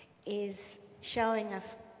is showing us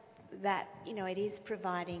that, it is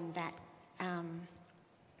providing that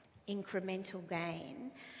incremental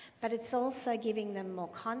gain, but it's also giving them more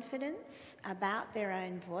confidence about their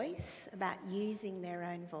own voice, about using their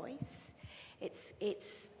own voice. It's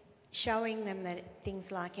showing them that things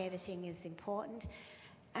like editing is important.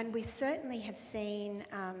 And we certainly have seen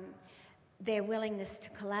their willingness to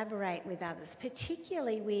collaborate with others,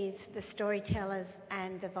 particularly with the storytellers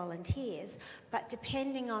and the volunteers, but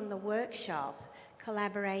depending on the workshop,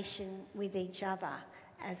 collaboration with each other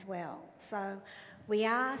as well. So we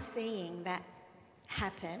are seeing that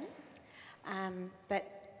happen, and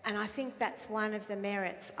I think that's one of the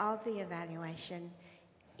merits of the evaluation.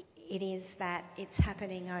 It is that it's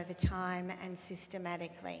happening over time and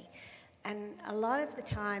systematically. And a lot of the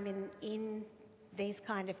time in these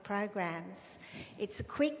kind of programs, it's a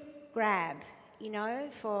quick grab,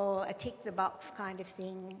 for a tick the box kind of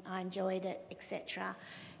thing. I enjoyed it, etc.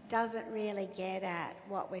 Doesn't really get at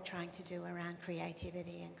what we're trying to do around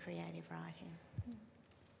creativity and creative writing.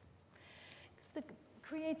 The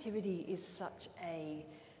creativity is such a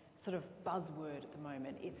sort of buzzword at the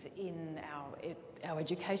moment. It's in our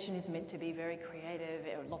education is meant to be very creative.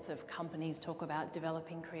 Lots of companies talk about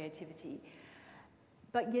developing creativity.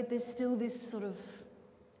 But yet there's still this sort of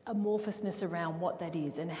amorphousness around what that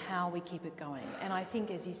is and how we keep it going. And I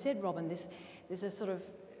think, as you said, Robin, there's a sort of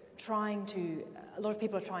a lot of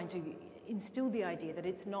people are trying to instill the idea that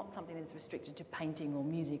it's not something that's restricted to painting or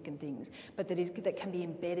music and things, but that can be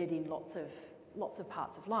embedded in lots of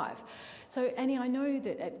parts of life. So, Annie, I know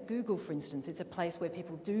that at Google, for instance, it's a place where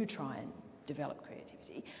people do try and develop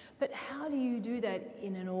creativity, but how do you do that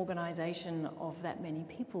in an organisation of that many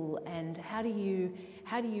people, and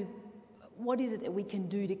what is it that we can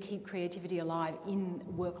do to keep creativity alive in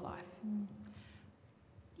work life?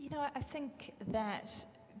 I think that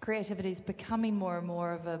creativity is becoming more and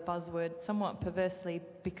more of a buzzword, somewhat perversely,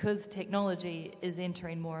 because technology is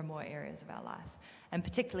entering more and more areas of our life, and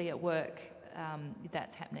particularly at work,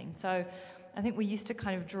 that's happening. So I think we used to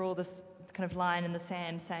kind of draw this kind of line in the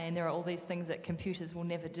sand saying there are all these things that computers will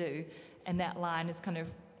never do, and that line is kind of,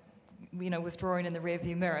 withdrawing in the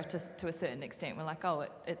rearview mirror to a certain extent. We're like,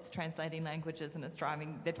 it's translating languages and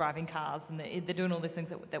they're driving cars and they're doing all these things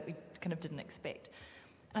that we kind of didn't expect.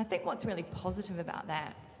 And I think what's really positive about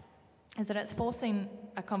that is that it's forcing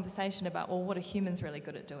a conversation about, well, what are humans really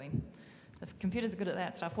good at doing? If computers are good at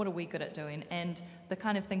that stuff, what are we good at doing? And the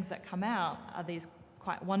kind of things that come out are these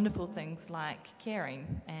quite wonderful things like caring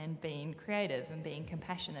and being creative and being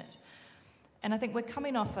compassionate. And I think we're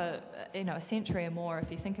coming off a century or more,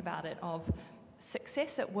 if you think about it, of success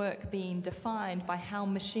at work being defined by how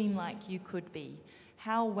machine-like you could be.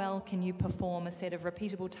 How well can you perform a set of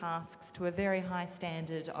repeatable tasks to a very high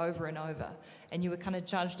standard over and over? And you were kind of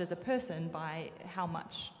judged as a person by how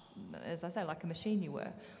much, as I say, like a machine you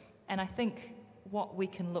were. And I think what we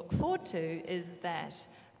can look forward to is that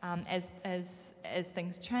as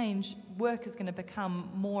things change, work is going to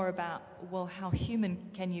become more about, well, how human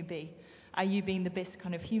can you be? Are you being the best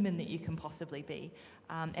kind of human that you can possibly be?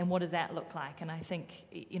 And what does that look like? And I think,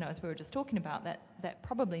 as we were just talking about, that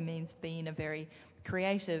probably means being a very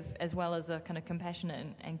creative as well as a kind of compassionate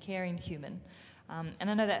and caring human. And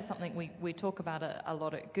I know that's something we talk about a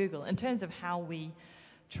lot at Google. In terms of how we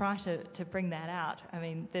try to bring that out, I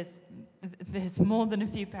mean, there's more than a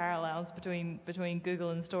few parallels between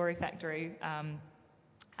Google and Story Factory,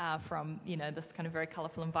 from, this kind of very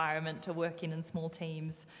colourful environment to working in small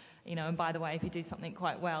teams. And by the way, if you do something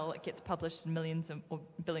quite well, it gets published and millions or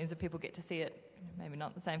billions of people get to see it. Maybe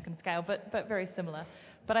not the same kind of scale, but very similar.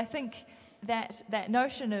 But I think that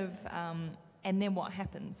notion of and then what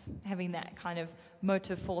happens, having that kind of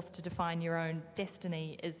motive force to define your own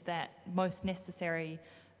destiny, is that most necessary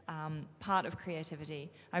part of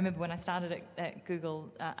creativity. I remember when I started at Google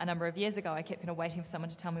a number of years ago, I kept waiting for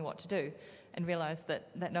someone to tell me what to do, and realised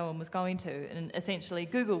that no one was going to. And essentially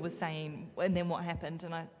Google was saying, and then what happened?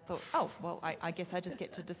 And I thought, I guess I just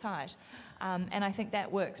get to decide. And I think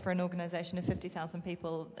that works for an organisation of 50,000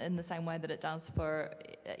 people in the same way that it does for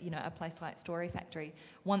a place like Story Factory.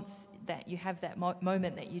 Once that you have that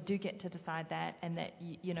moment that you do get to decide that, and that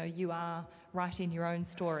you are writing your own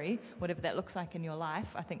story, whatever that looks like in your life,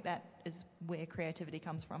 I think that is where creativity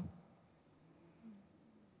comes from.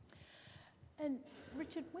 And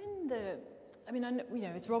Richard,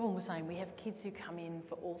 as Robin was saying, we have kids who come in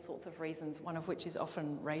for all sorts of reasons, one of which is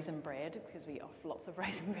often raisin bread, because we offer lots of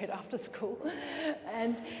raisin bread after school.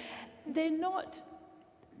 And they're not,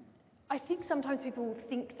 I think sometimes people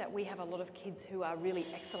think that we have a lot of kids who are really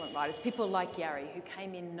excellent writers, people like Yari, who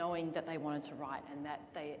came in knowing that they wanted to write and that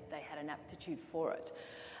they had an aptitude for it.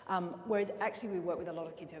 Whereas actually we work with a lot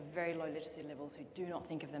of kids who have very low literacy levels, who do not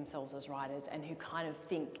think of themselves as writers and who kind of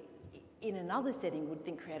think, in another setting, would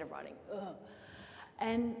think creative writing, ugh.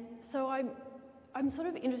 And so I'm sort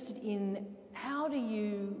of interested in how do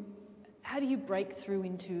you break through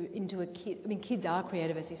into a kid? I mean, kids are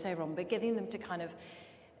creative, as you say, Ron, but getting them to kind of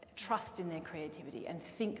trust in their creativity and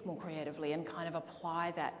think more creatively and kind of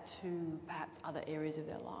apply that to perhaps other areas of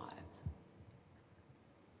their lives.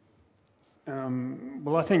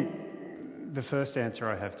 Well, I think the first answer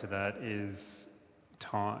I have to that is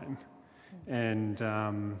time. And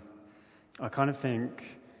I kind of think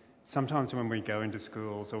sometimes when we go into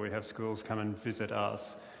schools or we have schools come and visit us,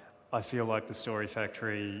 I feel like the Story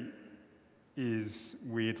Factory is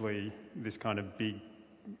weirdly this kind of big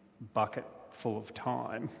bucket full of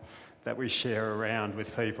time that we share around with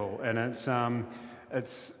people. And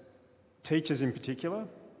it's teachers in particular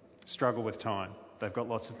struggle with time. They've got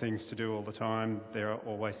lots of things to do all the time. There are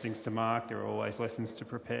always things to mark. There are always lessons to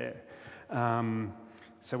prepare.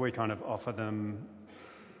 So we kind of offer them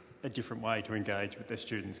a different way to engage with their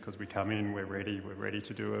students because we come in, we're ready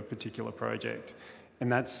to do a particular project.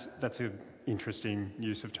 And that's an interesting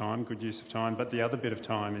use of time, good use of time. But the other bit of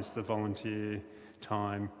time is the volunteer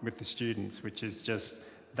time with the students, which is just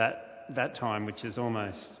that time which is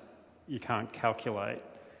almost, you can't calculate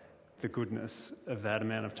the goodness of that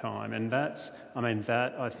amount of time. And that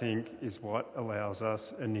I think is what allows us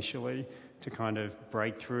initially to kind of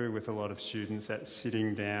break through with a lot of students, that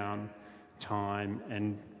sitting down time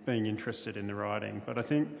and being interested in the writing. But I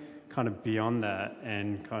think kind of beyond that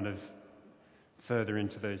and kind of further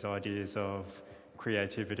into these ideas of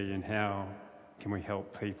creativity and how can we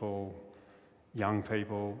help people, young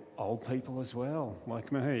people, old people as well,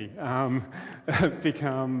 like me,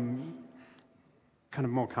 become kind of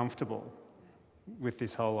more comfortable with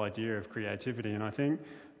this whole idea of creativity. And I think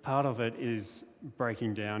part of it is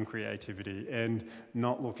breaking down creativity and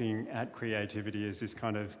not looking at creativity as this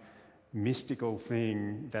kind of mystical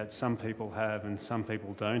thing that some people have and some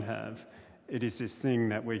people don't have. It is this thing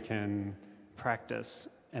that we can practice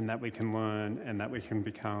and that we can learn and that we can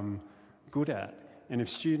become good at. And if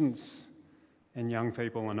students and young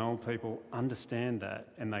people and old people understand that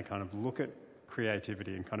and they kind of look at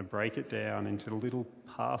creativity and kind of break it down into little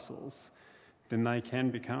parcels, then they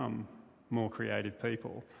can become more creative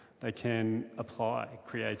people. They can apply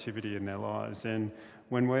creativity in their lives. And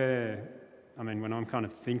when I'm kind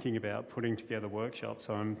of thinking about putting together workshops,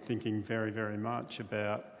 I'm thinking very, very much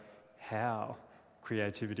about how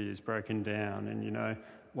creativity is broken down and,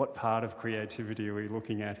 what part of creativity are we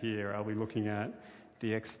looking at here? Are we looking at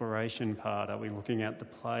the exploration part? Are we looking at the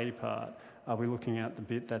play part? Are we looking at the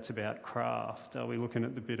bit that's about craft? Are we looking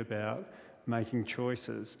at the bit about making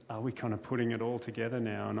choices? Are we kind of putting it all together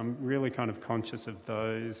now? And I'm really kind of conscious of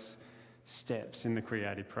those steps in the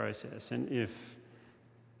creative process. And if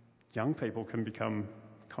young people can become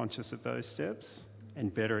conscious of those steps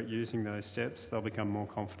and better at using those steps, they'll become more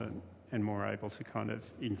confident and more able to kind of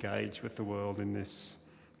engage with the world in this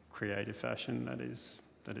creative fashion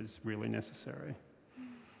that is really necessary.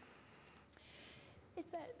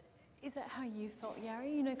 Is that how you felt,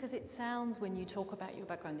 Yari? Because it sounds when you talk about your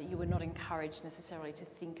background that you were not encouraged necessarily to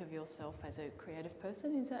think of yourself as a creative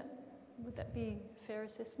person. Would that be a fair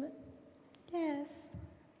assessment? Yes.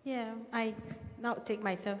 Yeah, I now take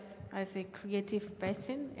myself as a creative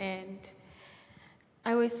person, and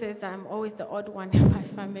I always say that I'm always the odd one in my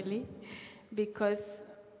family because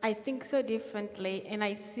I think so differently and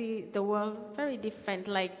I see the world very different.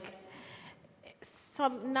 Like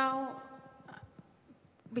now,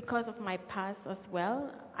 because of my past as well,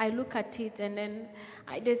 I look at it and then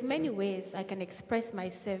there's many ways I can express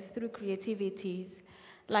myself through creativities.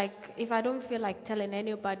 Like if I don't feel like telling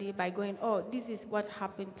anybody by going, oh, this is what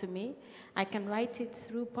happened to me, I can write it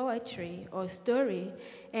through poetry or story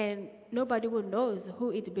and nobody will knows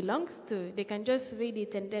who it belongs to. They can just read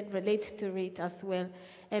it and then relate to it as well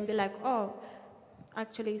and be like, oh,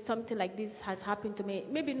 actually something like this has happened to me.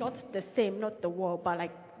 Maybe not the same, not the war, but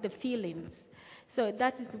like the feelings. So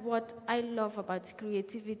that is what I love about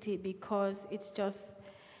creativity because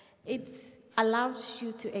it allows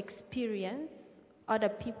you to experience other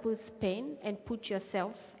people's pain and put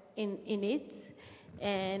yourself in it.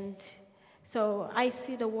 And so I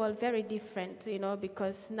see the world very different,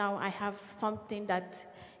 because now I have something that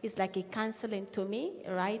is like a counseling to me,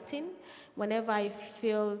 writing. Whenever I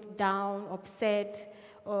feel down, upset,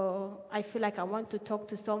 or I feel like I want to talk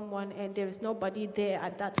to someone and there is nobody there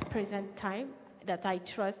at that present time that I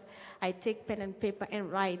trust, I take pen and paper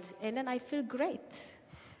and write, and then I feel great.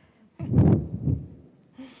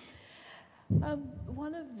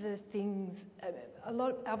 One of the things,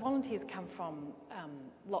 our volunteers come from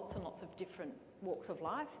lots and lots of different walks of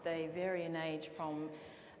life. They vary in age from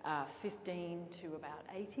 15 to about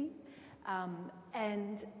 80.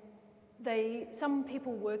 And some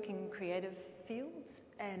people work in creative fields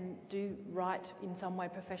and do write in some way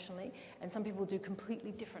professionally, and some people do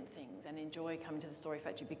completely different things and enjoy coming to the Story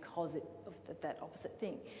Factory because of that opposite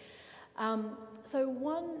thing.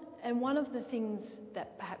 One of the things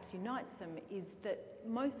that perhaps unites them is that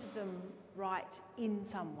most of them write in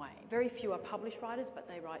some way. Very few are published writers, but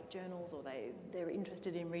they write journals or they're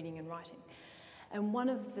interested in reading and writing. And one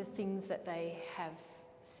of the things that they have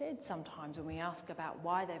said sometimes when we ask about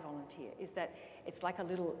why they volunteer is that it's like a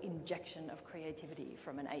little injection of creativity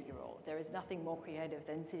from an 8-year-old. There is nothing more creative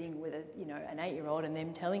than sitting with an 8-year-old and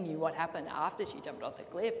them telling you what happened after she jumped off the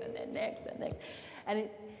cliff and then next and next. And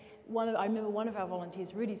I remember one of our volunteers,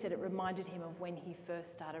 Rudy, said it reminded him of when he first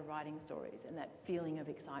started writing stories and that feeling of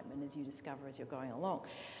excitement as you discover as you're going along.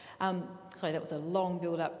 Sorry, that was a long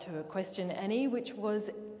build-up to a question, Annie, which was,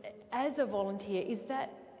 as a volunteer, is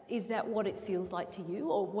that what it feels like to you,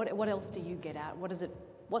 or what else do you get out?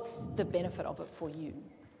 What's the benefit of it for you?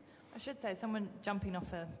 I should say someone jumping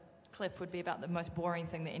off a cliff would be about the most boring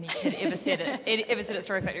thing that any kid ever said at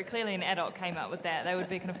Story Factory. Clearly an adult came up with that. They would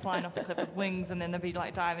be kind of flying off the cliff with wings, and then they'd be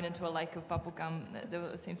like diving into a lake of bubble gum.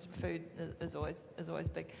 It seems food is always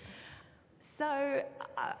big. So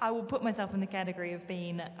I will put myself in the category of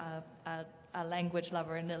being a language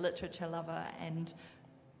lover and a literature lover, and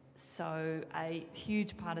so a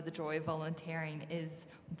huge part of the joy of volunteering is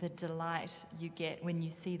the delight you get when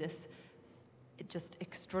you see this just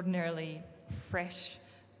extraordinarily fresh,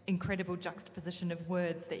 incredible juxtaposition of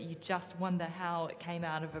words that you just wonder how it came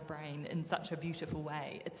out of a brain in such a beautiful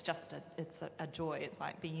way. It's just a joy. It's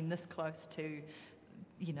like being this close to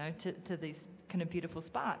these kind of beautiful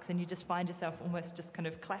sparks, and you just find yourself almost just kind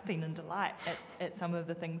of clapping in delight at some of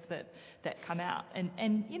the things that come out. And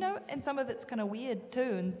some of it's kind of weird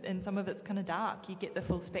too, and some of it's kind of dark. You get the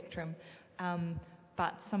full spectrum.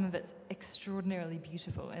 But some of it's extraordinarily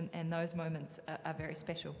beautiful, and those moments are very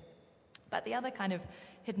special. But the other kind of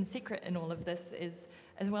hidden secret in all of this is,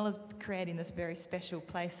 as well as creating this very special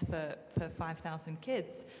place for 5,000 kids,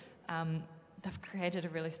 they've created a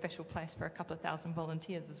really special place for a couple of thousand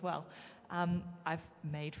volunteers as well. I've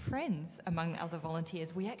made friends among other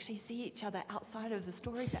volunteers. We actually see each other outside of the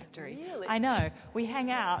Story Factory. Really? I know. We hang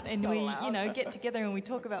out and So we, loud. get together and we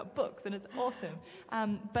talk about books, and it's awesome.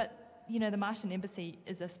 But the Martian Embassy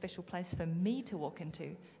is a special place for me to walk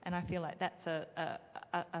into, and I feel like that's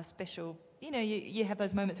a special. You have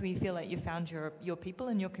those moments where you feel like you found your people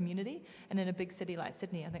and your community, and in a big city like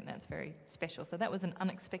Sydney, I think that's very special. So that was an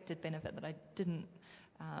unexpected benefit that I didn't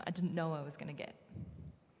know I was going to get.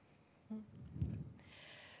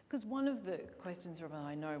 Because one of the questions, Robin,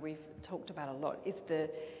 I know we've talked about a lot, is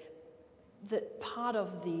that part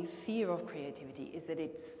of the fear of creativity is that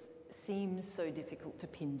it seems so difficult to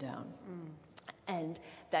pin down. And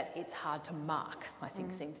that it's hard to mark, I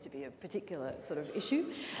think, seems to be a particular sort of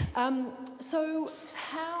issue. So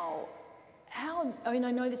how, I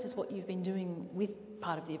know this is what you've been doing with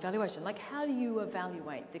part of the evaluation, like how do you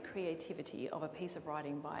evaluate the creativity of a piece of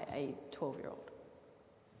writing by a 12-year-old?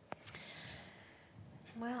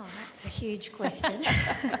 Well, that's a huge question.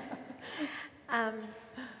 And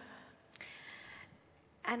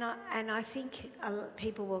I think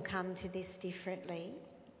people will come to this differently.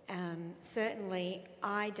 Certainly,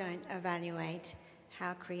 I don't evaluate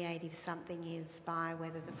how creative something is by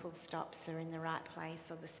whether the full stops are in the right place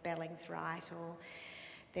or the spelling's right or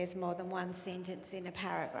there's more than one sentence in a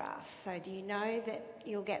paragraph. So do you know that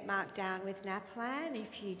you'll get marked down with NAPLAN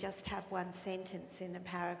if you just have one sentence in a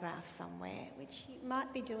paragraph somewhere, which you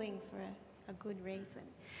might be doing for a good reason?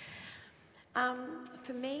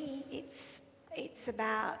 For me, it's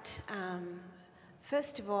about,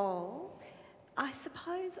 first of all, I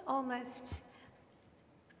suppose almost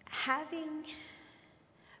having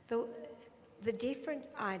the different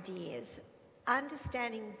ideas,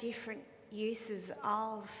 understanding different uses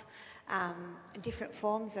of different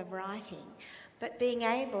forms of writing, but being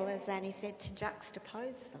able, as Annie said, to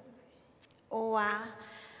juxtapose them or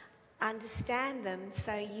understand them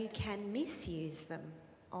so you can misuse them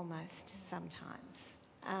almost sometimes.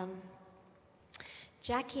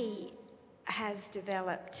 Jackie has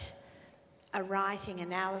developed a writing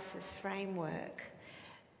analysis framework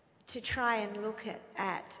to try and look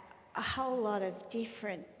at a whole lot of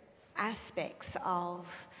different aspects of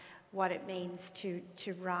what it means to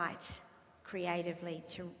write creatively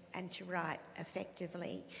and to write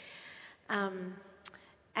effectively.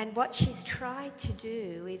 And what she's tried to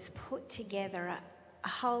do is put together a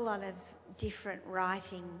whole lot of different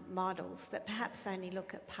writing models that perhaps only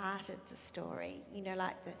look at part of the story,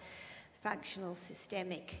 like the functional,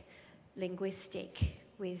 systemic, linguistic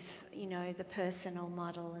with, the personal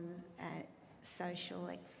model and social,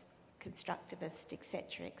 constructivist,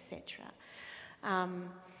 etc., etc.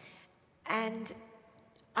 And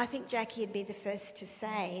I think Jackie would be the first to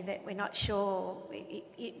say that we're not sure,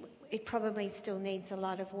 it probably still needs a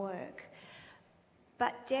lot of work.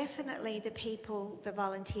 But definitely the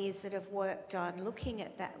volunteers that have worked on looking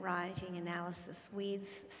at that writing analysis with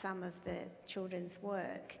some of the children's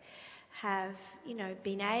work have,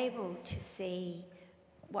 been able to see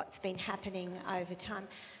what's been happening over time.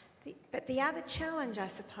 But the other challenge, I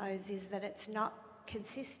suppose, is that it's not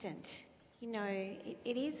consistent.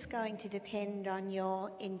 It is going to depend on your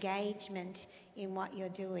engagement in what you're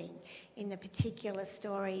doing, in the particular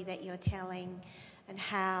story that you're telling and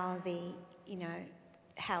how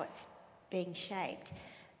how it's being shaped.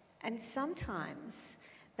 And sometimes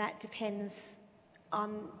that depends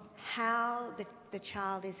on how the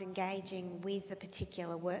child is engaging with the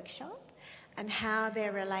particular workshop and how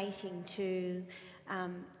they're relating to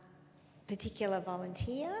particular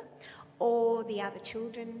volunteer or the other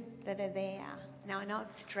children that are there. Now, I know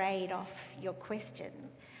I've strayed off your question,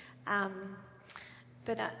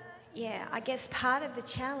 but I guess part of the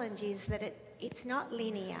challenge is that it's not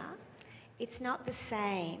linear, it's not the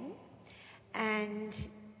same, and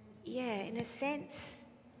in a sense,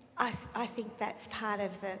 I think that's part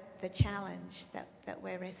of the challenge that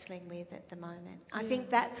we're wrestling with at the moment. I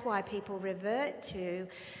think that's why people revert to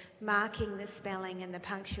marking the spelling and the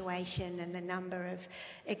punctuation and the number of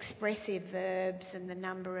expressive verbs and the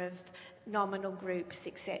number of nominal groups,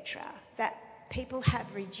 etc. That people have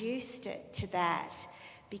reduced it to that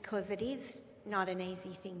because it is not an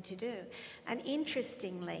easy thing to do. And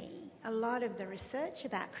interestingly, a lot of the research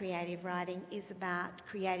about creative writing is about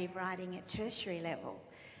creative writing at tertiary level,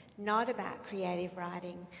 not about creative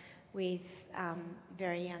writing with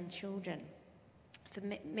very young children. For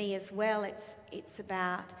me as well, it's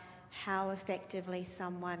about how effectively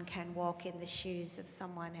someone can walk in the shoes of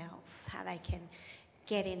someone else, how they can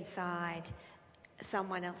get inside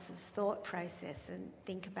someone else's thought process and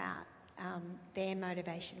think about their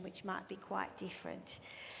motivation, which might be quite different.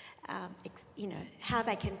 How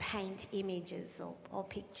they can paint images or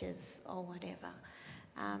pictures or whatever.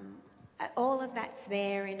 All of that's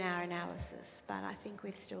there in our analysis, but I think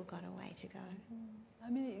we've still got a way to go. I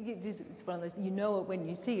mean, it's one of those, it when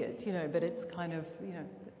you see it, but it's kind of,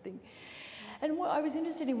 the thing. And what I was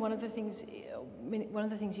interested in, one of the things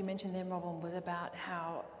you mentioned there, Robin, was about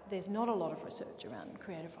how there's not a lot of research around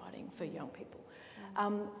creative writing for young people.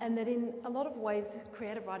 And that in a lot of ways,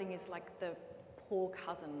 creative writing is like the poor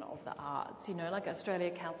cousin of the arts, like Australia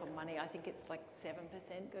Council money, I think it's like 7%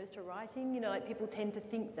 goes to writing, like people tend to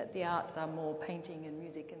think that the arts are more painting and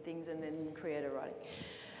music and things and then creative writing.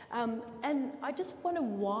 And I just wonder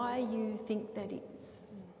why you think that is.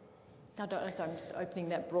 I'm just opening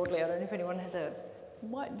that broadly. I don't know if anyone has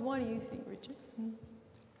why do you think, Richard?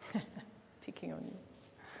 Picking on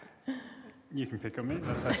you. You can pick on me,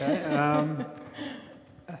 that's okay.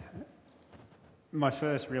 My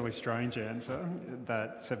first really strange answer,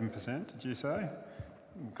 that 7%, did you say?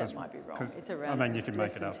 That might be wrong. It's around. You can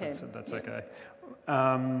make it up, that's okay.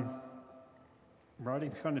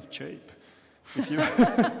 Writing's kind of cheap. If you,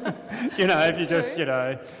 if you just,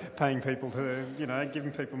 paying people to,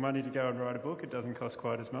 giving people money to go and write a book, it doesn't cost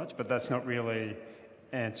quite as much, but that's not really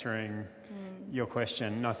answering your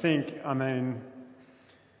question. I think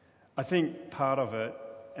part of it,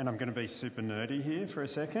 and I'm going to be super nerdy here for a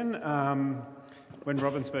second, when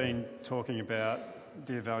Robin's been talking about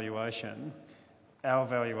the evaluation, our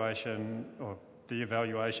evaluation, or the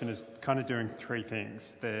evaluation is kind of doing three things.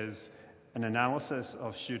 There's an analysis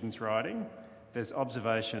of students' writing, there's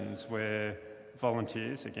observations where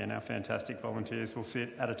volunteers, again our fantastic volunteers, will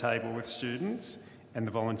sit at a table with students and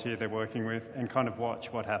the volunteer they're working with and kind of watch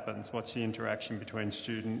what happens, watch the interaction between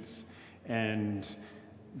students and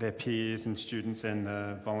their peers and students and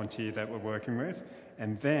the volunteer that we're working with.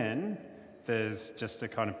 And then there's just a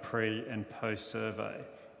kind of pre and post survey.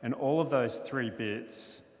 And all of those three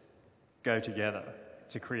bits go together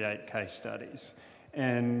to create case studies.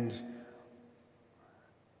 And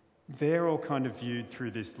they're all kind of viewed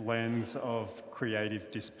through this lens of creative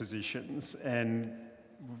dispositions. And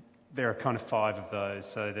there are kind of 5 of those.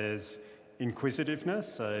 So there's inquisitiveness,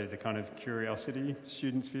 so the kind of curiosity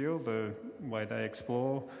students feel, the way they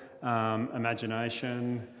explore,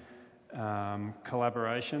 imagination,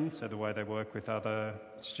 collaboration, so the way they work with other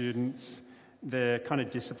students, they're kind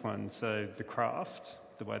of disciplined, so the craft,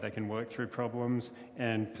 the way they can work through problems,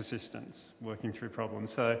 and persistence, working through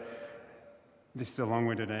problems. So this is a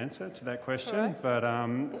long-winded answer to that question, Right. but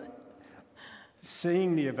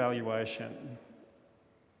seeing the evaluation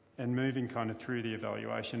and moving kind of through the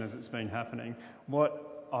evaluation as it's been happening,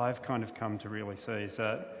 what I've kind of come to really see is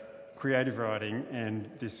that creative writing and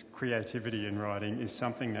this creativity in writing is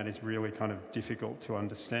something that is really kind of difficult to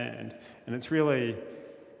understand. And it's really,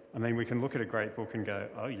 I mean, we can look at a great book and go,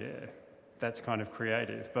 oh yeah, that's kind of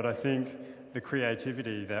creative. But I think the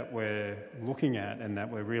creativity that we're looking at and that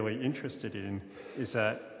we're really interested in is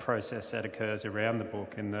that process that occurs around the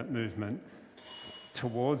book and that movement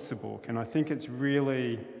towards the book. And I think it's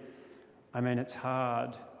really, I mean, it's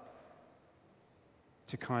hard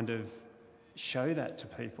to kind of show that to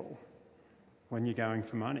people when you're going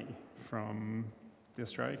for money from the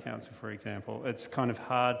Australia Council, for example. It's kind of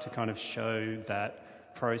hard to kind of show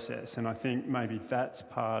that process. And I think maybe that's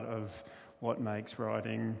part of what makes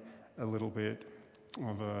writing a little bit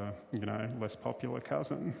of a, less popular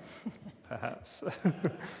cousin, perhaps. I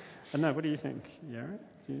don't know, what do you think? Yeah?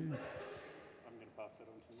 I'm going to pass that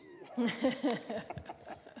on to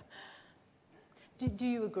you. Do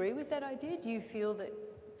you agree with that idea? Do you feel that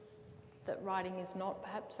writing is not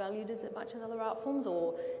perhaps valued as much as other art forms,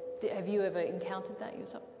 or have you ever encountered that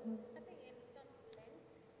yourself? I think in some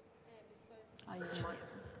sense,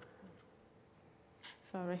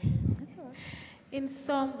 sorry. That's all right. In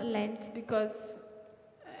some length, because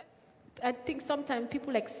I think sometimes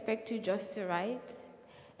people expect you just to write,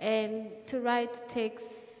 and to write takes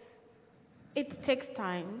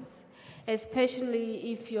time,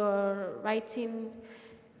 especially if you're writing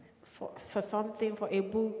for something, for a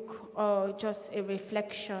book or just a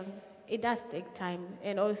reflection. It does take time.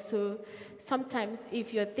 And also, sometimes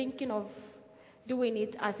if you're thinking of doing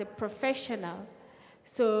it as a professional,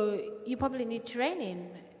 so you probably need training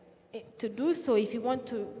to do so if you want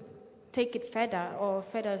to take it further or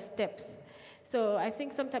further steps. So I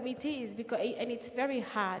think sometimes it is, and it's very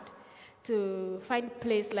hard to find a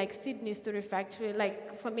place like Sydney Story Factory.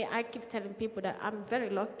 Like for me, I keep telling people that I'm very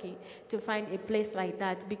lucky to find a place like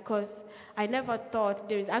that, because I never thought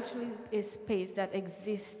there is actually a space that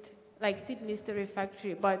exists like Sydney Story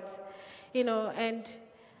Factory. But, and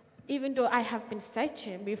even though I have been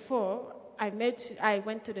searching before, I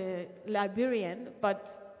went to the librarian, but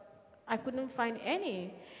I couldn't find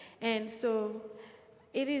any. And so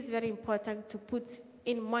it is very important to put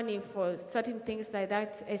in money for certain things like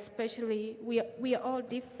that, especially we are all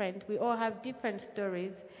different. We all have different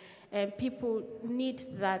stories, and people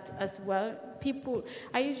need that as well.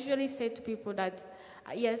 I usually say to people that,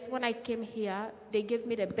 yes, when I came here, they gave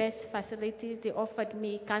me the best facilities. They offered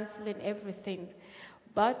me counseling, everything.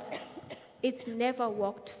 But it never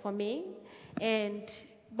worked for me.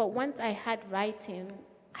 But once I had writing,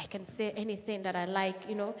 I can say anything that I like,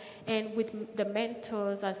 and with the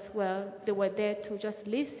mentors as well, they were there to just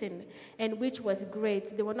listen, and which was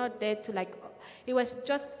great. They were not there to it was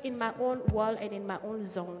just in my own world and in my own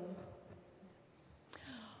zone.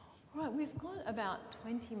 All right, we've got about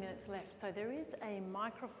 20 minutes left, so there is a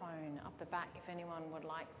microphone up the back if anyone would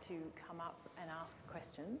like to come up and ask a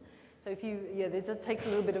question. So it takes a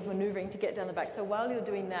little bit of manoeuvring to get down the back. So while you're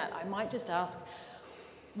doing that, I might just ask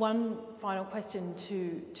one final question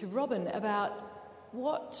to Robin about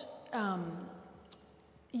what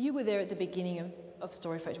you were there at the beginning of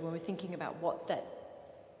Story Factory when we're thinking about what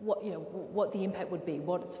the impact would be,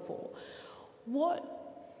 what it's for. What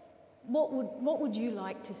would you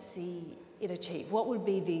like to see it achieve? What would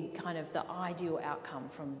be the ideal outcome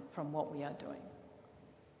from what we are doing?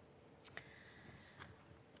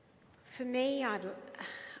 For me,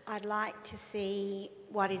 I'd like to see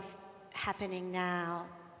what is happening now,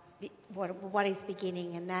 what is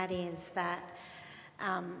beginning, and that is that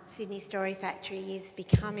Sydney Story Factory is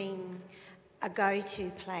becoming a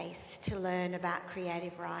go-to place to learn about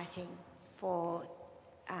creative writing for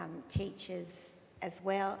teachers as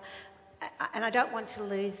well. And I don't want to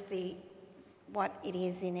lose what it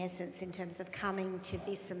is in essence in terms of coming to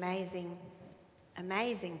this amazing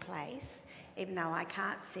place, even though I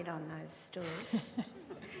can't sit on those stools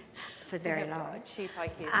for very long.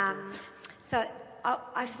 So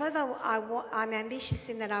I suppose I'm ambitious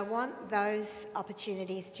in that I want those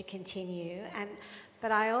opportunities to continue,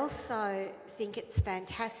 but I also think it's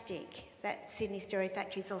fantastic that Sydney Story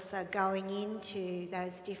Factory is also going into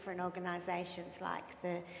those different organisations like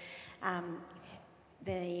the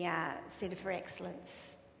Centre for Excellence,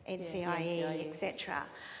 NCIE, etc.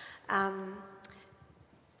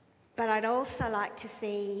 But I'd also like to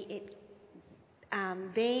see it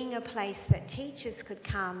being a place that teachers could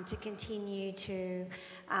come to continue to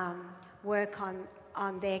work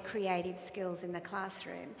on their creative skills in the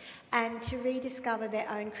classroom and to rediscover their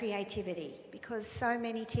own creativity, because so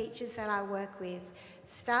many teachers that I work with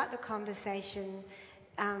start the conversation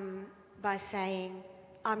by saying,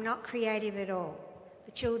 I'm not creative at all,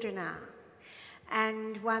 the children are.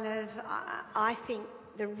 And one of, I think,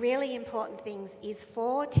 the really important things is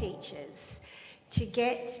for teachers to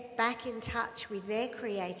get back in touch with their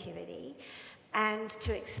creativity and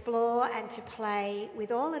to explore and to play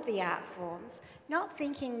with all of the art forms, not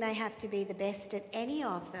thinking they have to be the best at any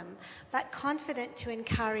of them, but confident to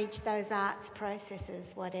encourage those arts processes,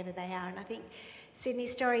 whatever they are. And I think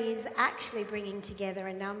Sydney Story is actually bringing together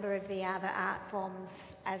a number of the other art forms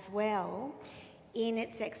as well in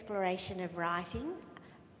its exploration of writing,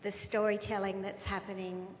 the storytelling that's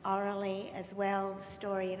happening orally as well,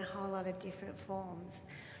 story in a whole lot of different forms.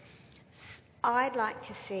 I'd like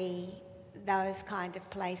to see those kind of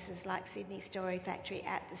places like Sydney Story Factory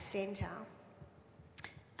at the centre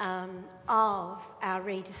of our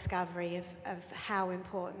rediscovery of how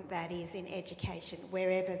important that is in education,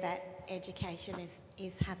 wherever that education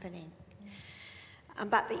is happening.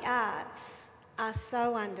 But the arts are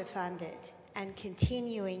so underfunded and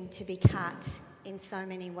continuing to be cut in so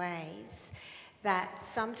many ways that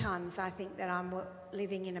sometimes I think that I'm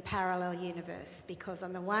living in a parallel universe, because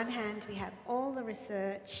on the one hand we have all the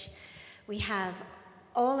research, we have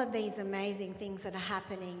all of these amazing things that are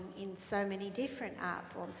happening in so many different art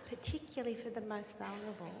forms, particularly for the most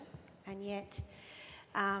vulnerable, and yet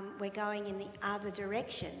we're going in the other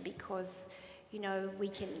direction because, you know, we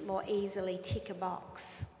can more easily tick a box.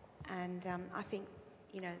 And I think,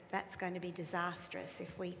 you know, that's going to be disastrous if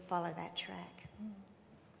we follow that track.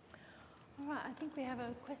 All right, I think we have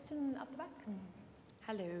a question up the back.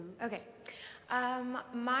 Hello. Okay.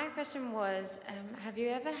 My question was, have you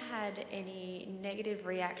ever had any negative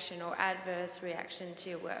reaction or adverse reaction to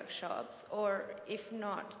your workshops? Or if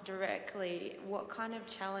not directly, what kind of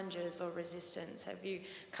challenges or resistance have you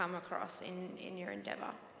come across in your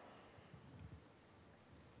endeavour?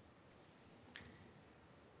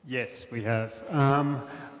 Yes, we have.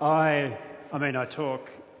 I talk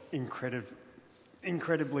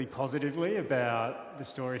incredibly positively about the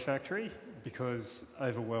Story Factory because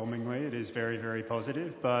overwhelmingly it is very, very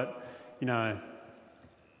positive. But, you know,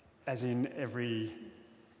 as in every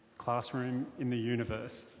classroom in the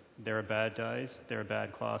universe, there are bad days, there are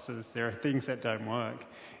bad classes, there are things that don't work.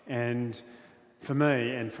 And for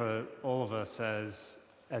me and for all of us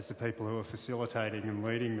as the people who are facilitating and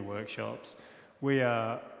leading the workshops, we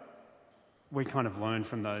kind of learn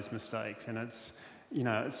from those mistakes, and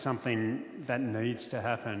it's something that needs to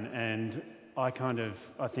happen. And I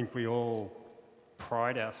think we all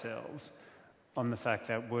pride ourselves on the fact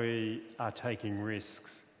that we are taking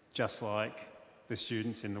risks, just like the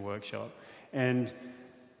students in the workshop. And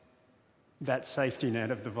that safety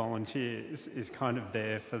net of the volunteers is kind of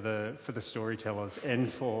there for the storytellers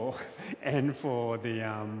and for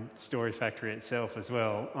the Story Factory itself as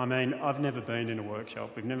well. I mean, I've never been in a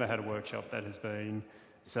workshop. We've never had a workshop that has been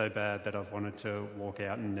so bad that I've wanted to walk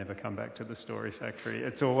out and never come back to the Story Factory.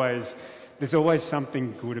 There's always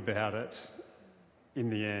something good about it in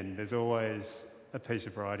the end. There's always a piece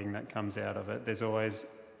of writing that comes out of it. There's always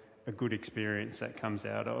a good experience that comes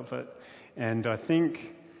out of it. And I think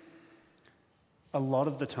a lot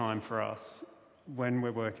of the time for us, when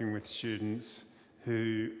we're working with students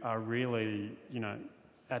who are really,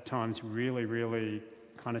 at times really, really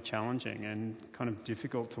kind of challenging and kind of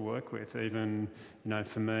difficult to work with, even,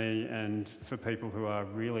 for me and for people who are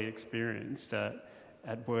really experienced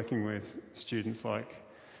at working with students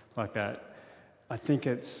like that, I think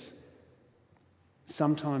it's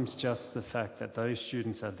sometimes just the fact that those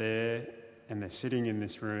students are there and they're sitting in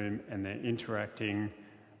this room and they're interacting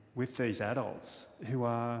with these adults who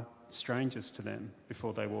are strangers to them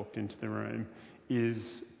before they walked into the room is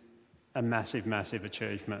a massive, massive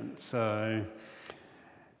achievement. So,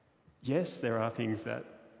 yes, there are things that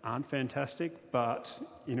aren't fantastic, but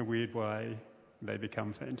in a weird way, they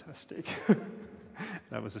become fantastic.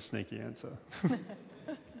 That was a sneaky answer.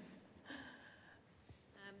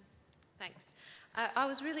 Thanks. I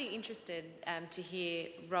was really interested to hear,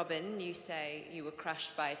 Robin, you say you were crushed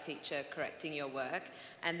by a teacher correcting your work,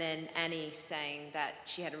 and then Annie saying that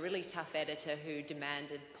she had a really tough editor who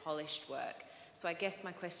demanded polished work. So I guess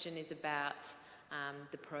my question is about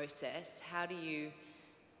the process. How do you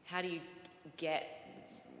get,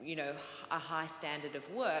 a high standard of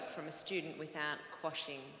work from a student without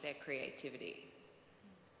quashing their creativity?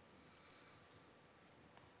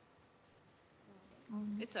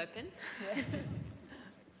 It's open. Yeah.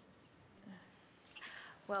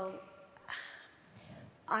 Well,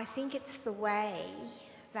 I think it's the way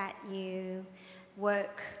that you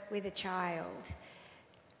work with a child.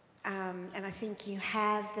 And I think you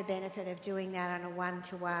have the benefit of doing that on a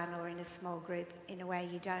one-to-one or in a small group in a way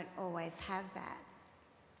you don't always have that.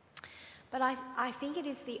 But I think it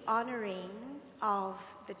is the honouring of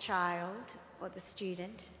the child or the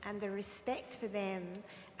student and the respect for them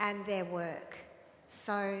and their work.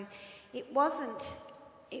 So it wasn't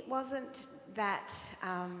that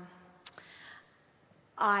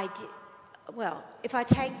if I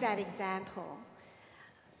take that example,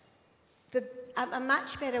 a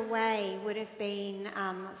much better way would have been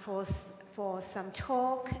for some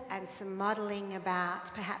talk and some modelling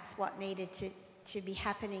about perhaps what needed to be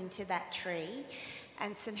happening to that tree,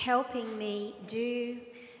 and some helping me do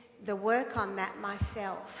the work on that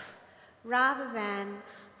myself, rather than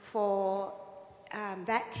for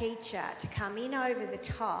that teacher to come in over the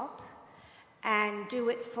top and do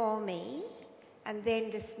it for me and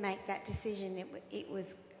then just make that decision it was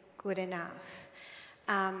good enough.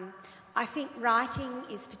 I think writing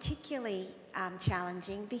is particularly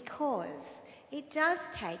challenging because it does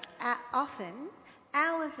take often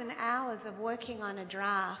hours and hours of working on a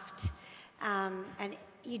draft, and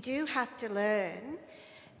you do have to learn.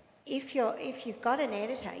 If you've got an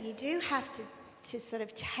editor, you do have to sort of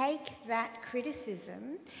take that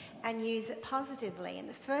criticism and use it positively. And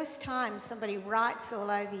the first time somebody writes all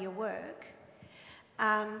over your work,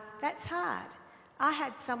 that's hard. I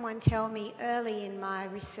had someone tell me early in my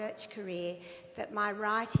research career that my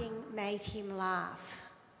writing made him laugh.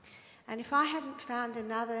 And if I hadn't found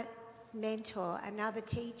another mentor, another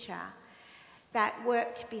teacher that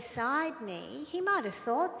worked beside me, he might have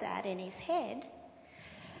thought that in his head,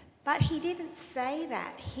 but he didn't say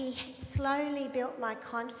that. He slowly built my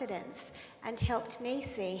confidence and helped me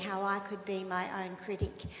see how I could be my own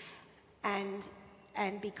critic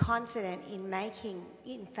and be confident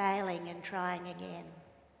in failing and trying again.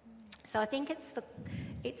 So I think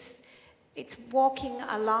it's walking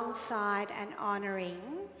alongside and honouring,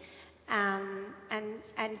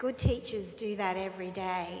 and good teachers do that every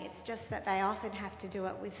day. It's just that they often have to do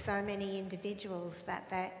it with so many individuals that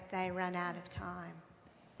they run out of time.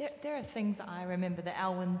 There are things I remember that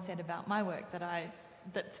Alwyn said about my work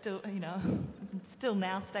that still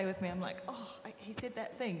now stay with me. I'm like, he said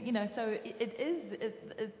that thing, So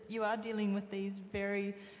you are dealing with these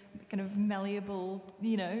very kind of malleable,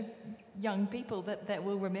 young people that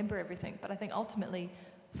will remember everything. But I think ultimately,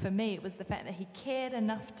 for me, it was the fact that he cared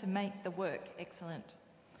enough to make the work excellent,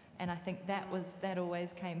 and I think that always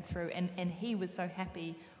came through. And he was so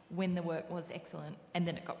happy when the work was excellent, and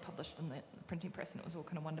then it got published in the printing press, and it was all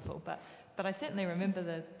kind of wonderful. But I certainly remember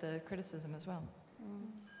the criticism as well.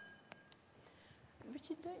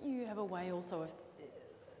 Richard, don't you have a way also of,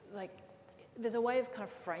 there's a way of kind of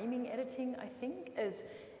framing editing, I think, as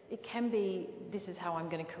it can be, this is how I'm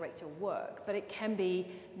going to correct your work, but it can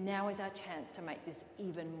be, now is our chance to make this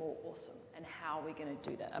even more awesome, and how are we going to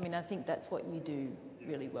do that? I mean, I think that's what you do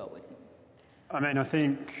really well with him. I mean, I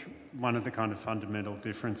think one of the kind of fundamental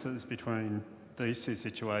differences between these two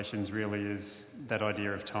situations really is that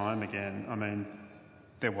idea of time again. I mean,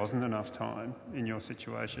 there wasn't enough time in your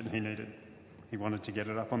situation. He wanted to get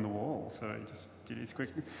it up on the wall, so he just did his quick.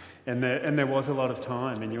 And there was a lot of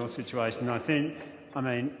time in your situation. I think,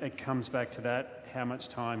 it comes back to that, how much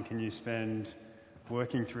time can you spend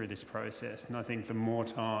working through this process? And I think the more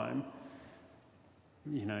time,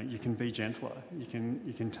 you can be gentler. You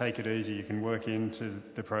can take it easy. You can work into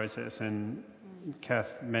the process. And Kath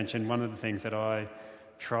mentioned one of the things that I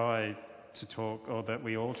try to talk, or that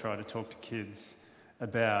we all try to talk to kids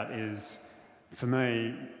about, is, for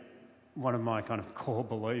me, one of my kind of core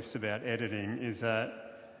beliefs about editing is that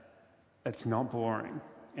it's not boring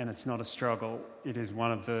and it's not a struggle. It is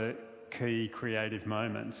one of the key creative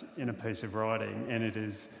moments in a piece of writing, and it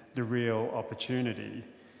is the real opportunity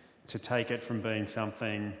to take it from being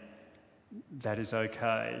something that is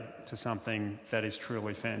okay to something that is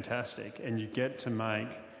truly fantastic. And you get to make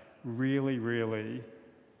really, really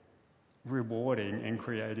rewarding and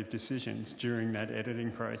creative decisions during that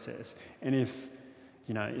editing process. And if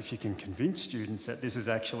you can convince students that this is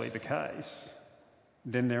actually the case,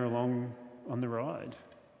 then they're along on the ride,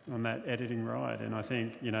 on that editing ride. And I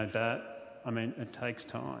think, it takes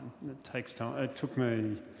time. It took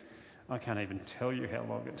me, I can't even tell you how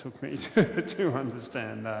long it took me to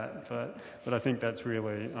understand that. But I think that's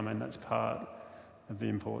really, that's part of the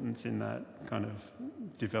importance in that kind of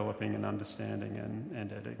developing and understanding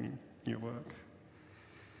and editing your work.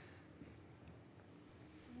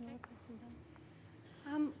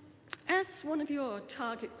 As one of your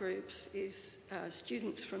target groups is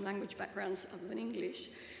students from language backgrounds other than English,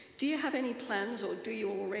 Do you have any plans, or do you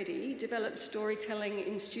already develop storytelling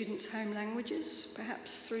in students' home languages, perhaps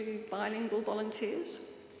through bilingual volunteers?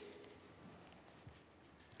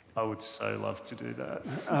 I would so love to do that.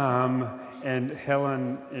 And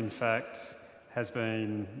Helen, in fact,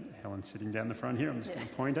 Helen's sitting down the front here, I'm just going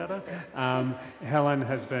to point at her. Helen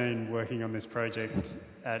has been working on this project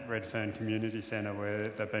at Redfern Community Centre, where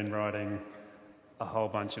they've been writing a whole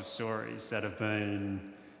bunch of stories that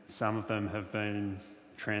some of them have been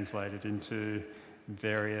translated into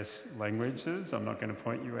various languages. I'm not going to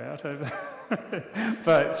point you out over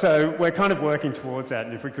but so we're kind of working towards that,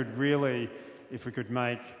 and if we could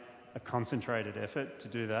make a concentrated effort to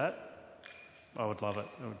do that, I would love it.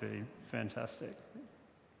 It would be fantastic.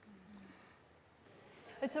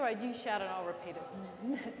 It's all right, you shout and I'll repeat it.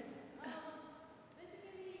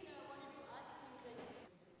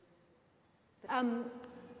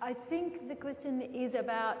 I think the question is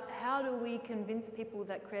about how do we convince people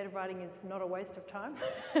that creative writing is not a waste of time?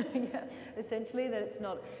 Yeah, essentially, that it's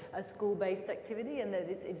not a school-based activity and that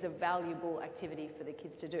it's a valuable activity for the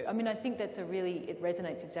kids to do. I mean, I think it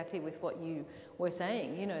resonates exactly with what you were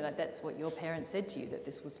saying, you know, that's what your parents said to you, that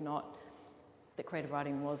that creative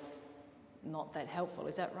writing was not that helpful.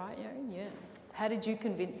 Is that right, Erin? Yeah. How did you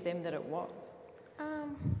convince them that it was?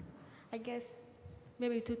 I guess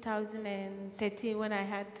maybe 2013 when I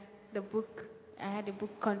had a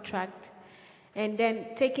book contract, and then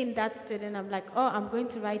taking that to them, I'm like, oh, I'm going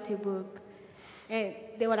to write a book, and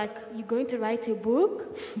they were like, you're going to write a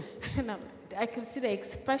book? And I could see the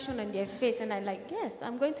expression on their face, and I'm like, yes,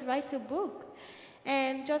 I'm going to write a book,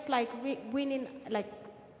 and just like winning like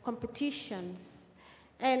competitions.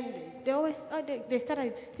 And they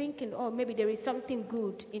started thinking, oh, maybe there is something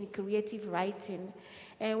good in creative writing.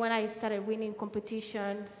 And when I started winning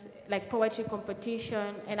competitions, like poetry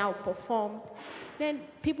competition, and I performed, then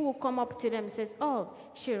people would come up to them and say, oh,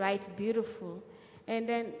 she writes beautiful. And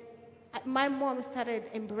then my mom started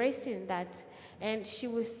embracing that, and she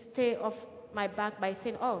would stay off my back by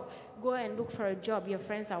saying, oh, go and look for a job, your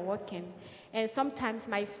friends are working. And sometimes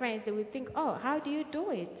my friends, they would think, oh, how do you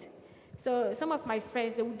do it? So some of my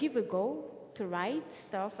friends, they would give a go to write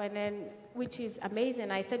stuff, and then, which is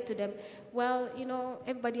amazing. I said to them, well, you know,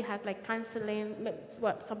 everybody has like counseling.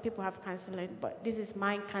 Well, some people have counseling, but this is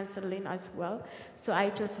my counseling as well. So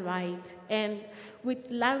I just write. And with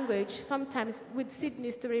language, sometimes with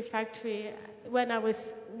Sydney Story Factory, when I was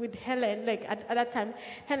with Helen, like at that time,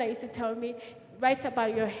 Helen used to tell me, write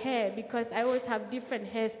about your hair, because I always have different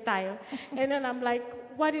hairstyle. And then I'm like,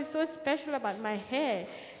 what is so special about my hair?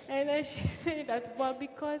 And then she said that, well,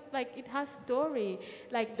 because like it has story,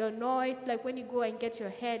 like the noise, like when you go and get your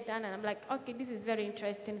hair done, and I'm like, okay, this is very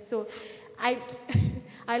interesting. So I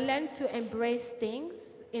learned to embrace things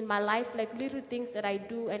in my life, like little things that I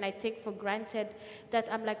do and I take for granted, that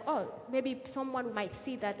I'm like, oh, maybe someone might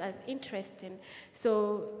see that as interesting.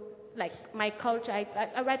 So like my culture,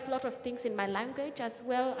 I write a lot of things in my language as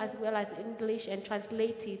well as English, and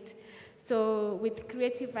translate it. So with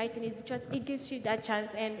creative writing, it gives you that chance,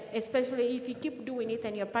 and especially if you keep doing it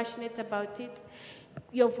and you're passionate about it,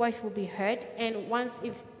 your voice will be heard. And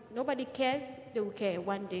if nobody cares, they will care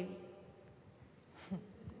one day.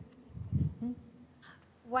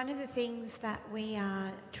 One of the things that we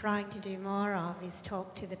are trying to do more of is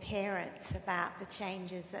talk to the parents about the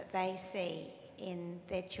changes that they see in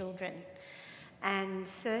their children. And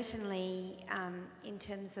certainly in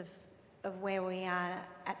terms of where we are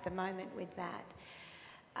at the moment with that,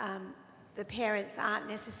 the parents aren't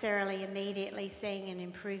necessarily immediately seeing an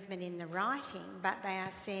improvement in the writing, but they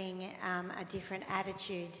are seeing a different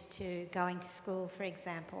attitude to going to school, for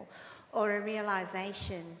example, or a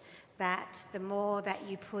realisation that the more that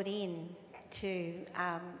you put in to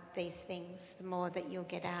these things, the more that you'll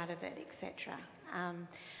get out of it, etc.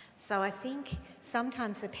 So I think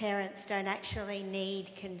sometimes the parents don't actually need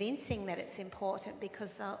convincing that it's important, because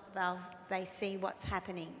they see what's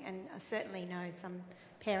happening. And I certainly know some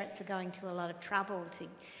parents are going to a lot of trouble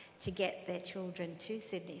to get their children to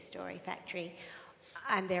Sydney Story Factory,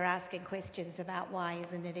 and they're asking questions about why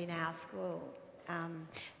isn't it in our school.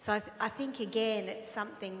 So I think, again, it's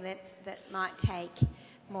something that might take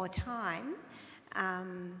more time,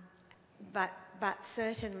 but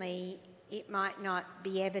certainly it might not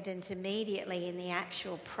be evident immediately in the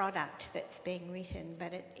actual product that's being written,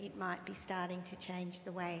 but it might be starting to change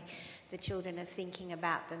the way the children are thinking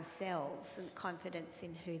about themselves and confidence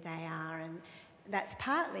in who they are. And that's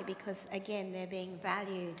partly because, again, they're being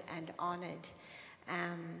valued and honoured,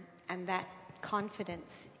 and that confidence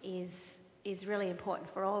is really important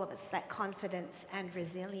for all of us. That confidence and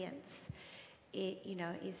resilience,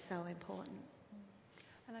 is so important.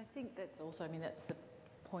 And I think that's also, that's the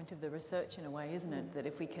point of the research in a way, isn't it? That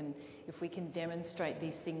if we can demonstrate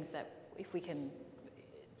these things, that if we can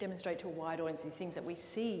demonstrate to a wide audience these things that we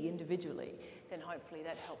see individually, then hopefully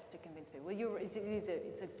that helps to convince people. Well,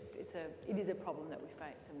 it is a problem that we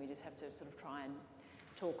face, and we just have to sort of try and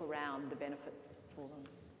talk around the benefits for them.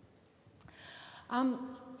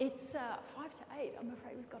 It's 5 to 8. I'm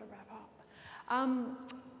afraid we've got to wrap up.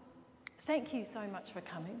 Thank you so much for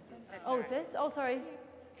coming. Is this? Oh, sorry.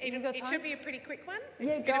 It should be a pretty quick one.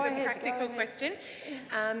 Yeah, it's a bit go of ahead, a practical question.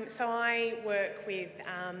 So I work with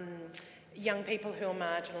young people who are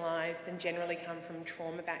marginalised and generally come from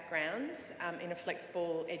trauma backgrounds in a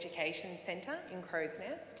flexible education centre in Crow's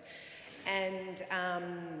Nest. And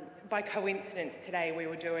by coincidence today we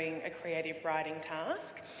were doing a creative writing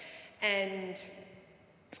task, and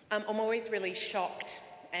I'm always really shocked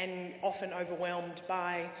and often overwhelmed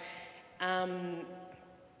by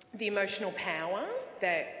the emotional power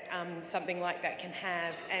that something like that can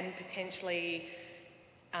have, and potentially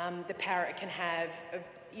the power it can have of,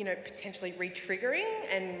 potentially re-triggering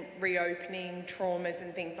and reopening traumas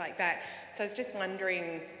and things like that. So I was just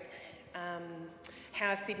wondering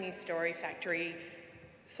how Sydney Story Factory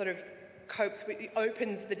sort of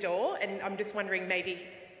opens the door, and I'm just wondering maybe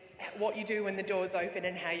what you do when the door's open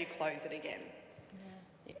and how you close it again.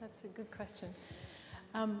 Yeah, that's a good question.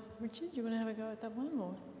 Richard, do you want to have a go at that one?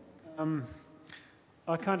 Or?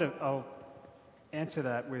 I'll answer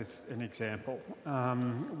that with an example.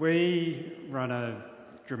 We run a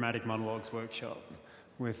dramatic monologues workshop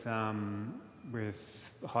with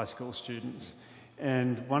high school students,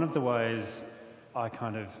 and one of the ways I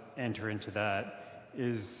kind of enter into that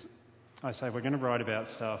is I say, we're going to write about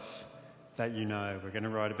stuff that you know, we're going to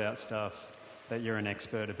write about stuff that you're an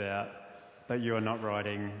expert about, but you are not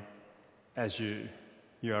writing as you.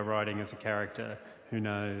 You are writing as a character who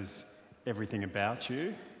knows everything about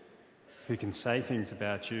you, who can say things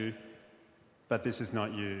about you, but this is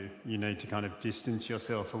not you. You need to kind of distance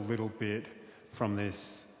yourself a little bit from this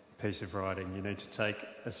piece of writing. You need to take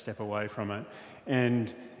a step away from it.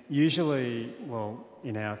 And usually, well,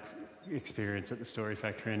 in our experience at the Story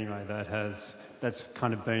Factory anyway, that's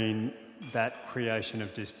kind of been, that creation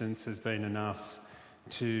of distance has been enough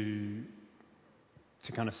to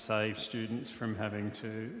kind of save students from having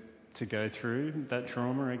to go through that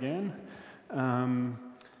trauma again.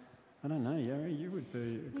 I don't know, Yari, you would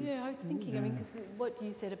be... Yeah, I was thinking, because what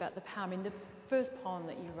you said about the power, the first poem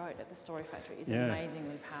that you wrote at the Story Factory is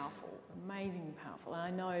amazingly powerful. And I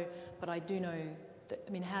know, but I do know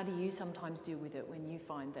that, how do you sometimes deal with it when you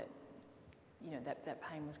find that, that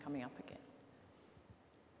pain was coming up again?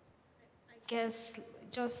 I guess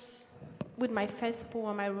just with my first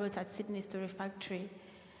poem I wrote at Sydney Story Factory,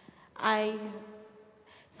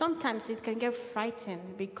 sometimes it can get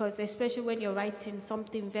frightened, because especially when you're writing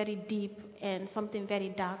something very deep and something very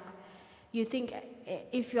dark, you think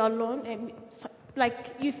if you're alone, and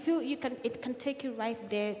you feel it can take you right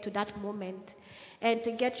there to that moment, and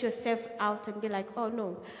to get yourself out and be like, oh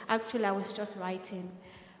no, actually I was just writing.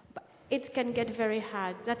 But it can get very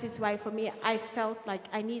hard. That is why for me I felt like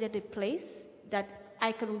I needed a place that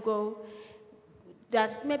I can go,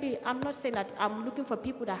 that maybe, I'm not saying that I'm looking for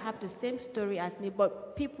people that have the same story as me,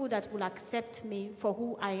 but people that will accept me for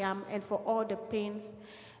who I am and for all the pains,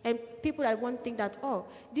 and people that won't think that, oh,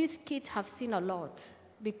 these kids have seen a lot,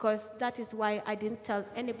 because that is why I didn't tell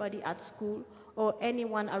anybody at school or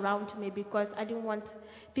anyone around me, because I didn't want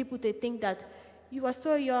people to think that you are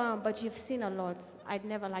so young but you've seen a lot. I'd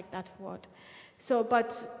never liked that word. So,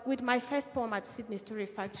 but with my first poem at Sydney Story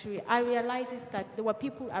Factory, I realized that there were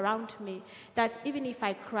people around me that even if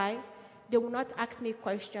I cry, they will not ask me a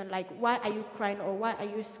question like, why are you crying or why are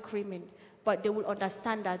you screaming? But they will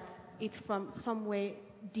understand that it's from somewhere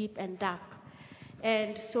deep and dark.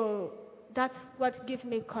 And so that's what gives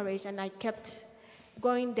me courage, and I kept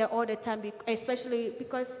going there all the time, especially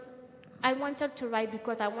because I wanted to write,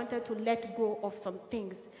 because I wanted to let go of some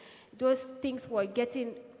things. Those things were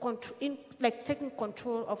taking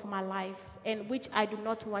control of my life, and which I do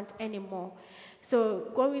not want anymore. So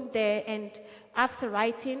going there, and after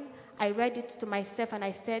writing, I read it to myself and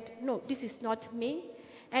I said, no, this is not me.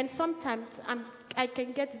 And sometimes I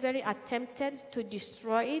can get very tempted to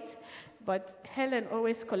destroy it, but Helen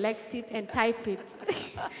always collects it and types it.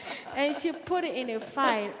 And she put it in a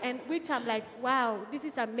file, and which I'm like, wow, this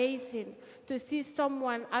is amazing to see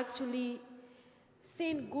someone actually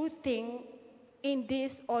seeing good thing in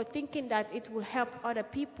this, or thinking that it will help other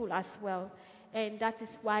people as well. And that is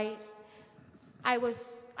why I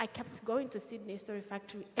kept going to Sydney Story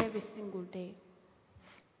Factory every single day.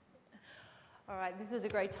 All right, this is a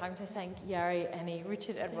great time to thank Yari, Annie,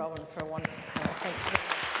 Richard and Robin for a wonderful panel. Thank you.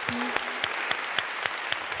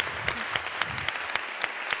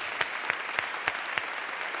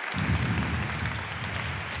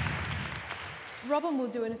 Robin will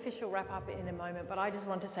do an official wrap-up in a moment, but I just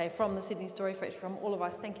want to say from the Sydney Story Factory, from all of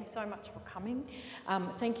us, thank you so much for coming.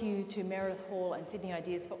 Thank you to Meredith Hall and Sydney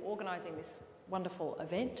Ideas for organising this wonderful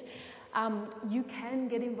event. You can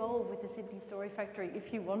get involved with the Sydney Story Factory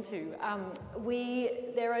if you want to.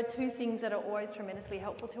 There are two things that are always tremendously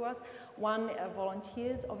helpful to us. One are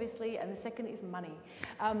volunteers, obviously, and the second is money.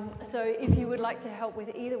 So if you would like to help with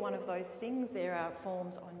either one of those things, there are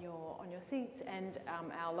forms on your seats, and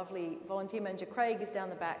our lovely volunteer manager Craig is down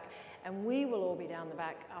the back, and we will all be down the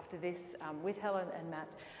back after this with Helen and Matt,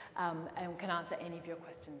 and can answer any of your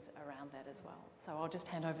questions around that as well. So I'll just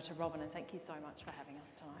hand over to Robin, and thank you so much for having us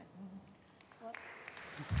tonight.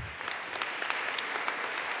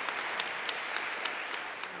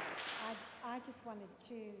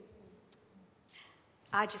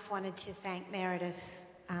 I just wanted to thank Meredith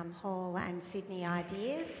Hall and Sydney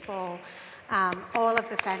Ideas for all of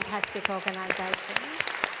the fantastic organisations.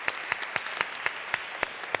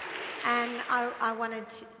 And I wanted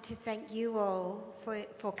to thank you all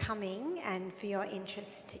for coming and for your interest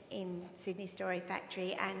in Sydney Story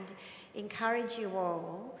Factory, and encourage you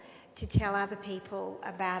all to tell other people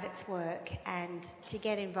about its work and to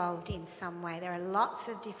get involved in some way. There are lots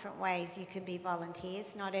of different ways you can be volunteers.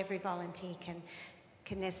 Not every volunteer can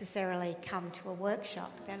necessarily come to a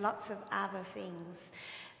workshop. There are lots of other things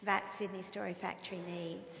that Sydney Story Factory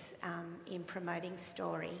needs in promoting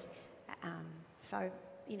story. So,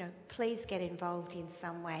 you know, please get involved in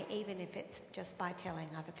some way, even if it's just by telling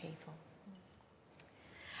other people.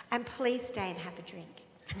 And please stay and have a drink.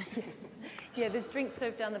 Yeah, there's drinks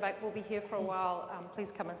served down the back. We'll be here for a while. Please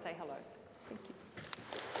come and say hello. Thank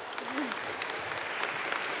you.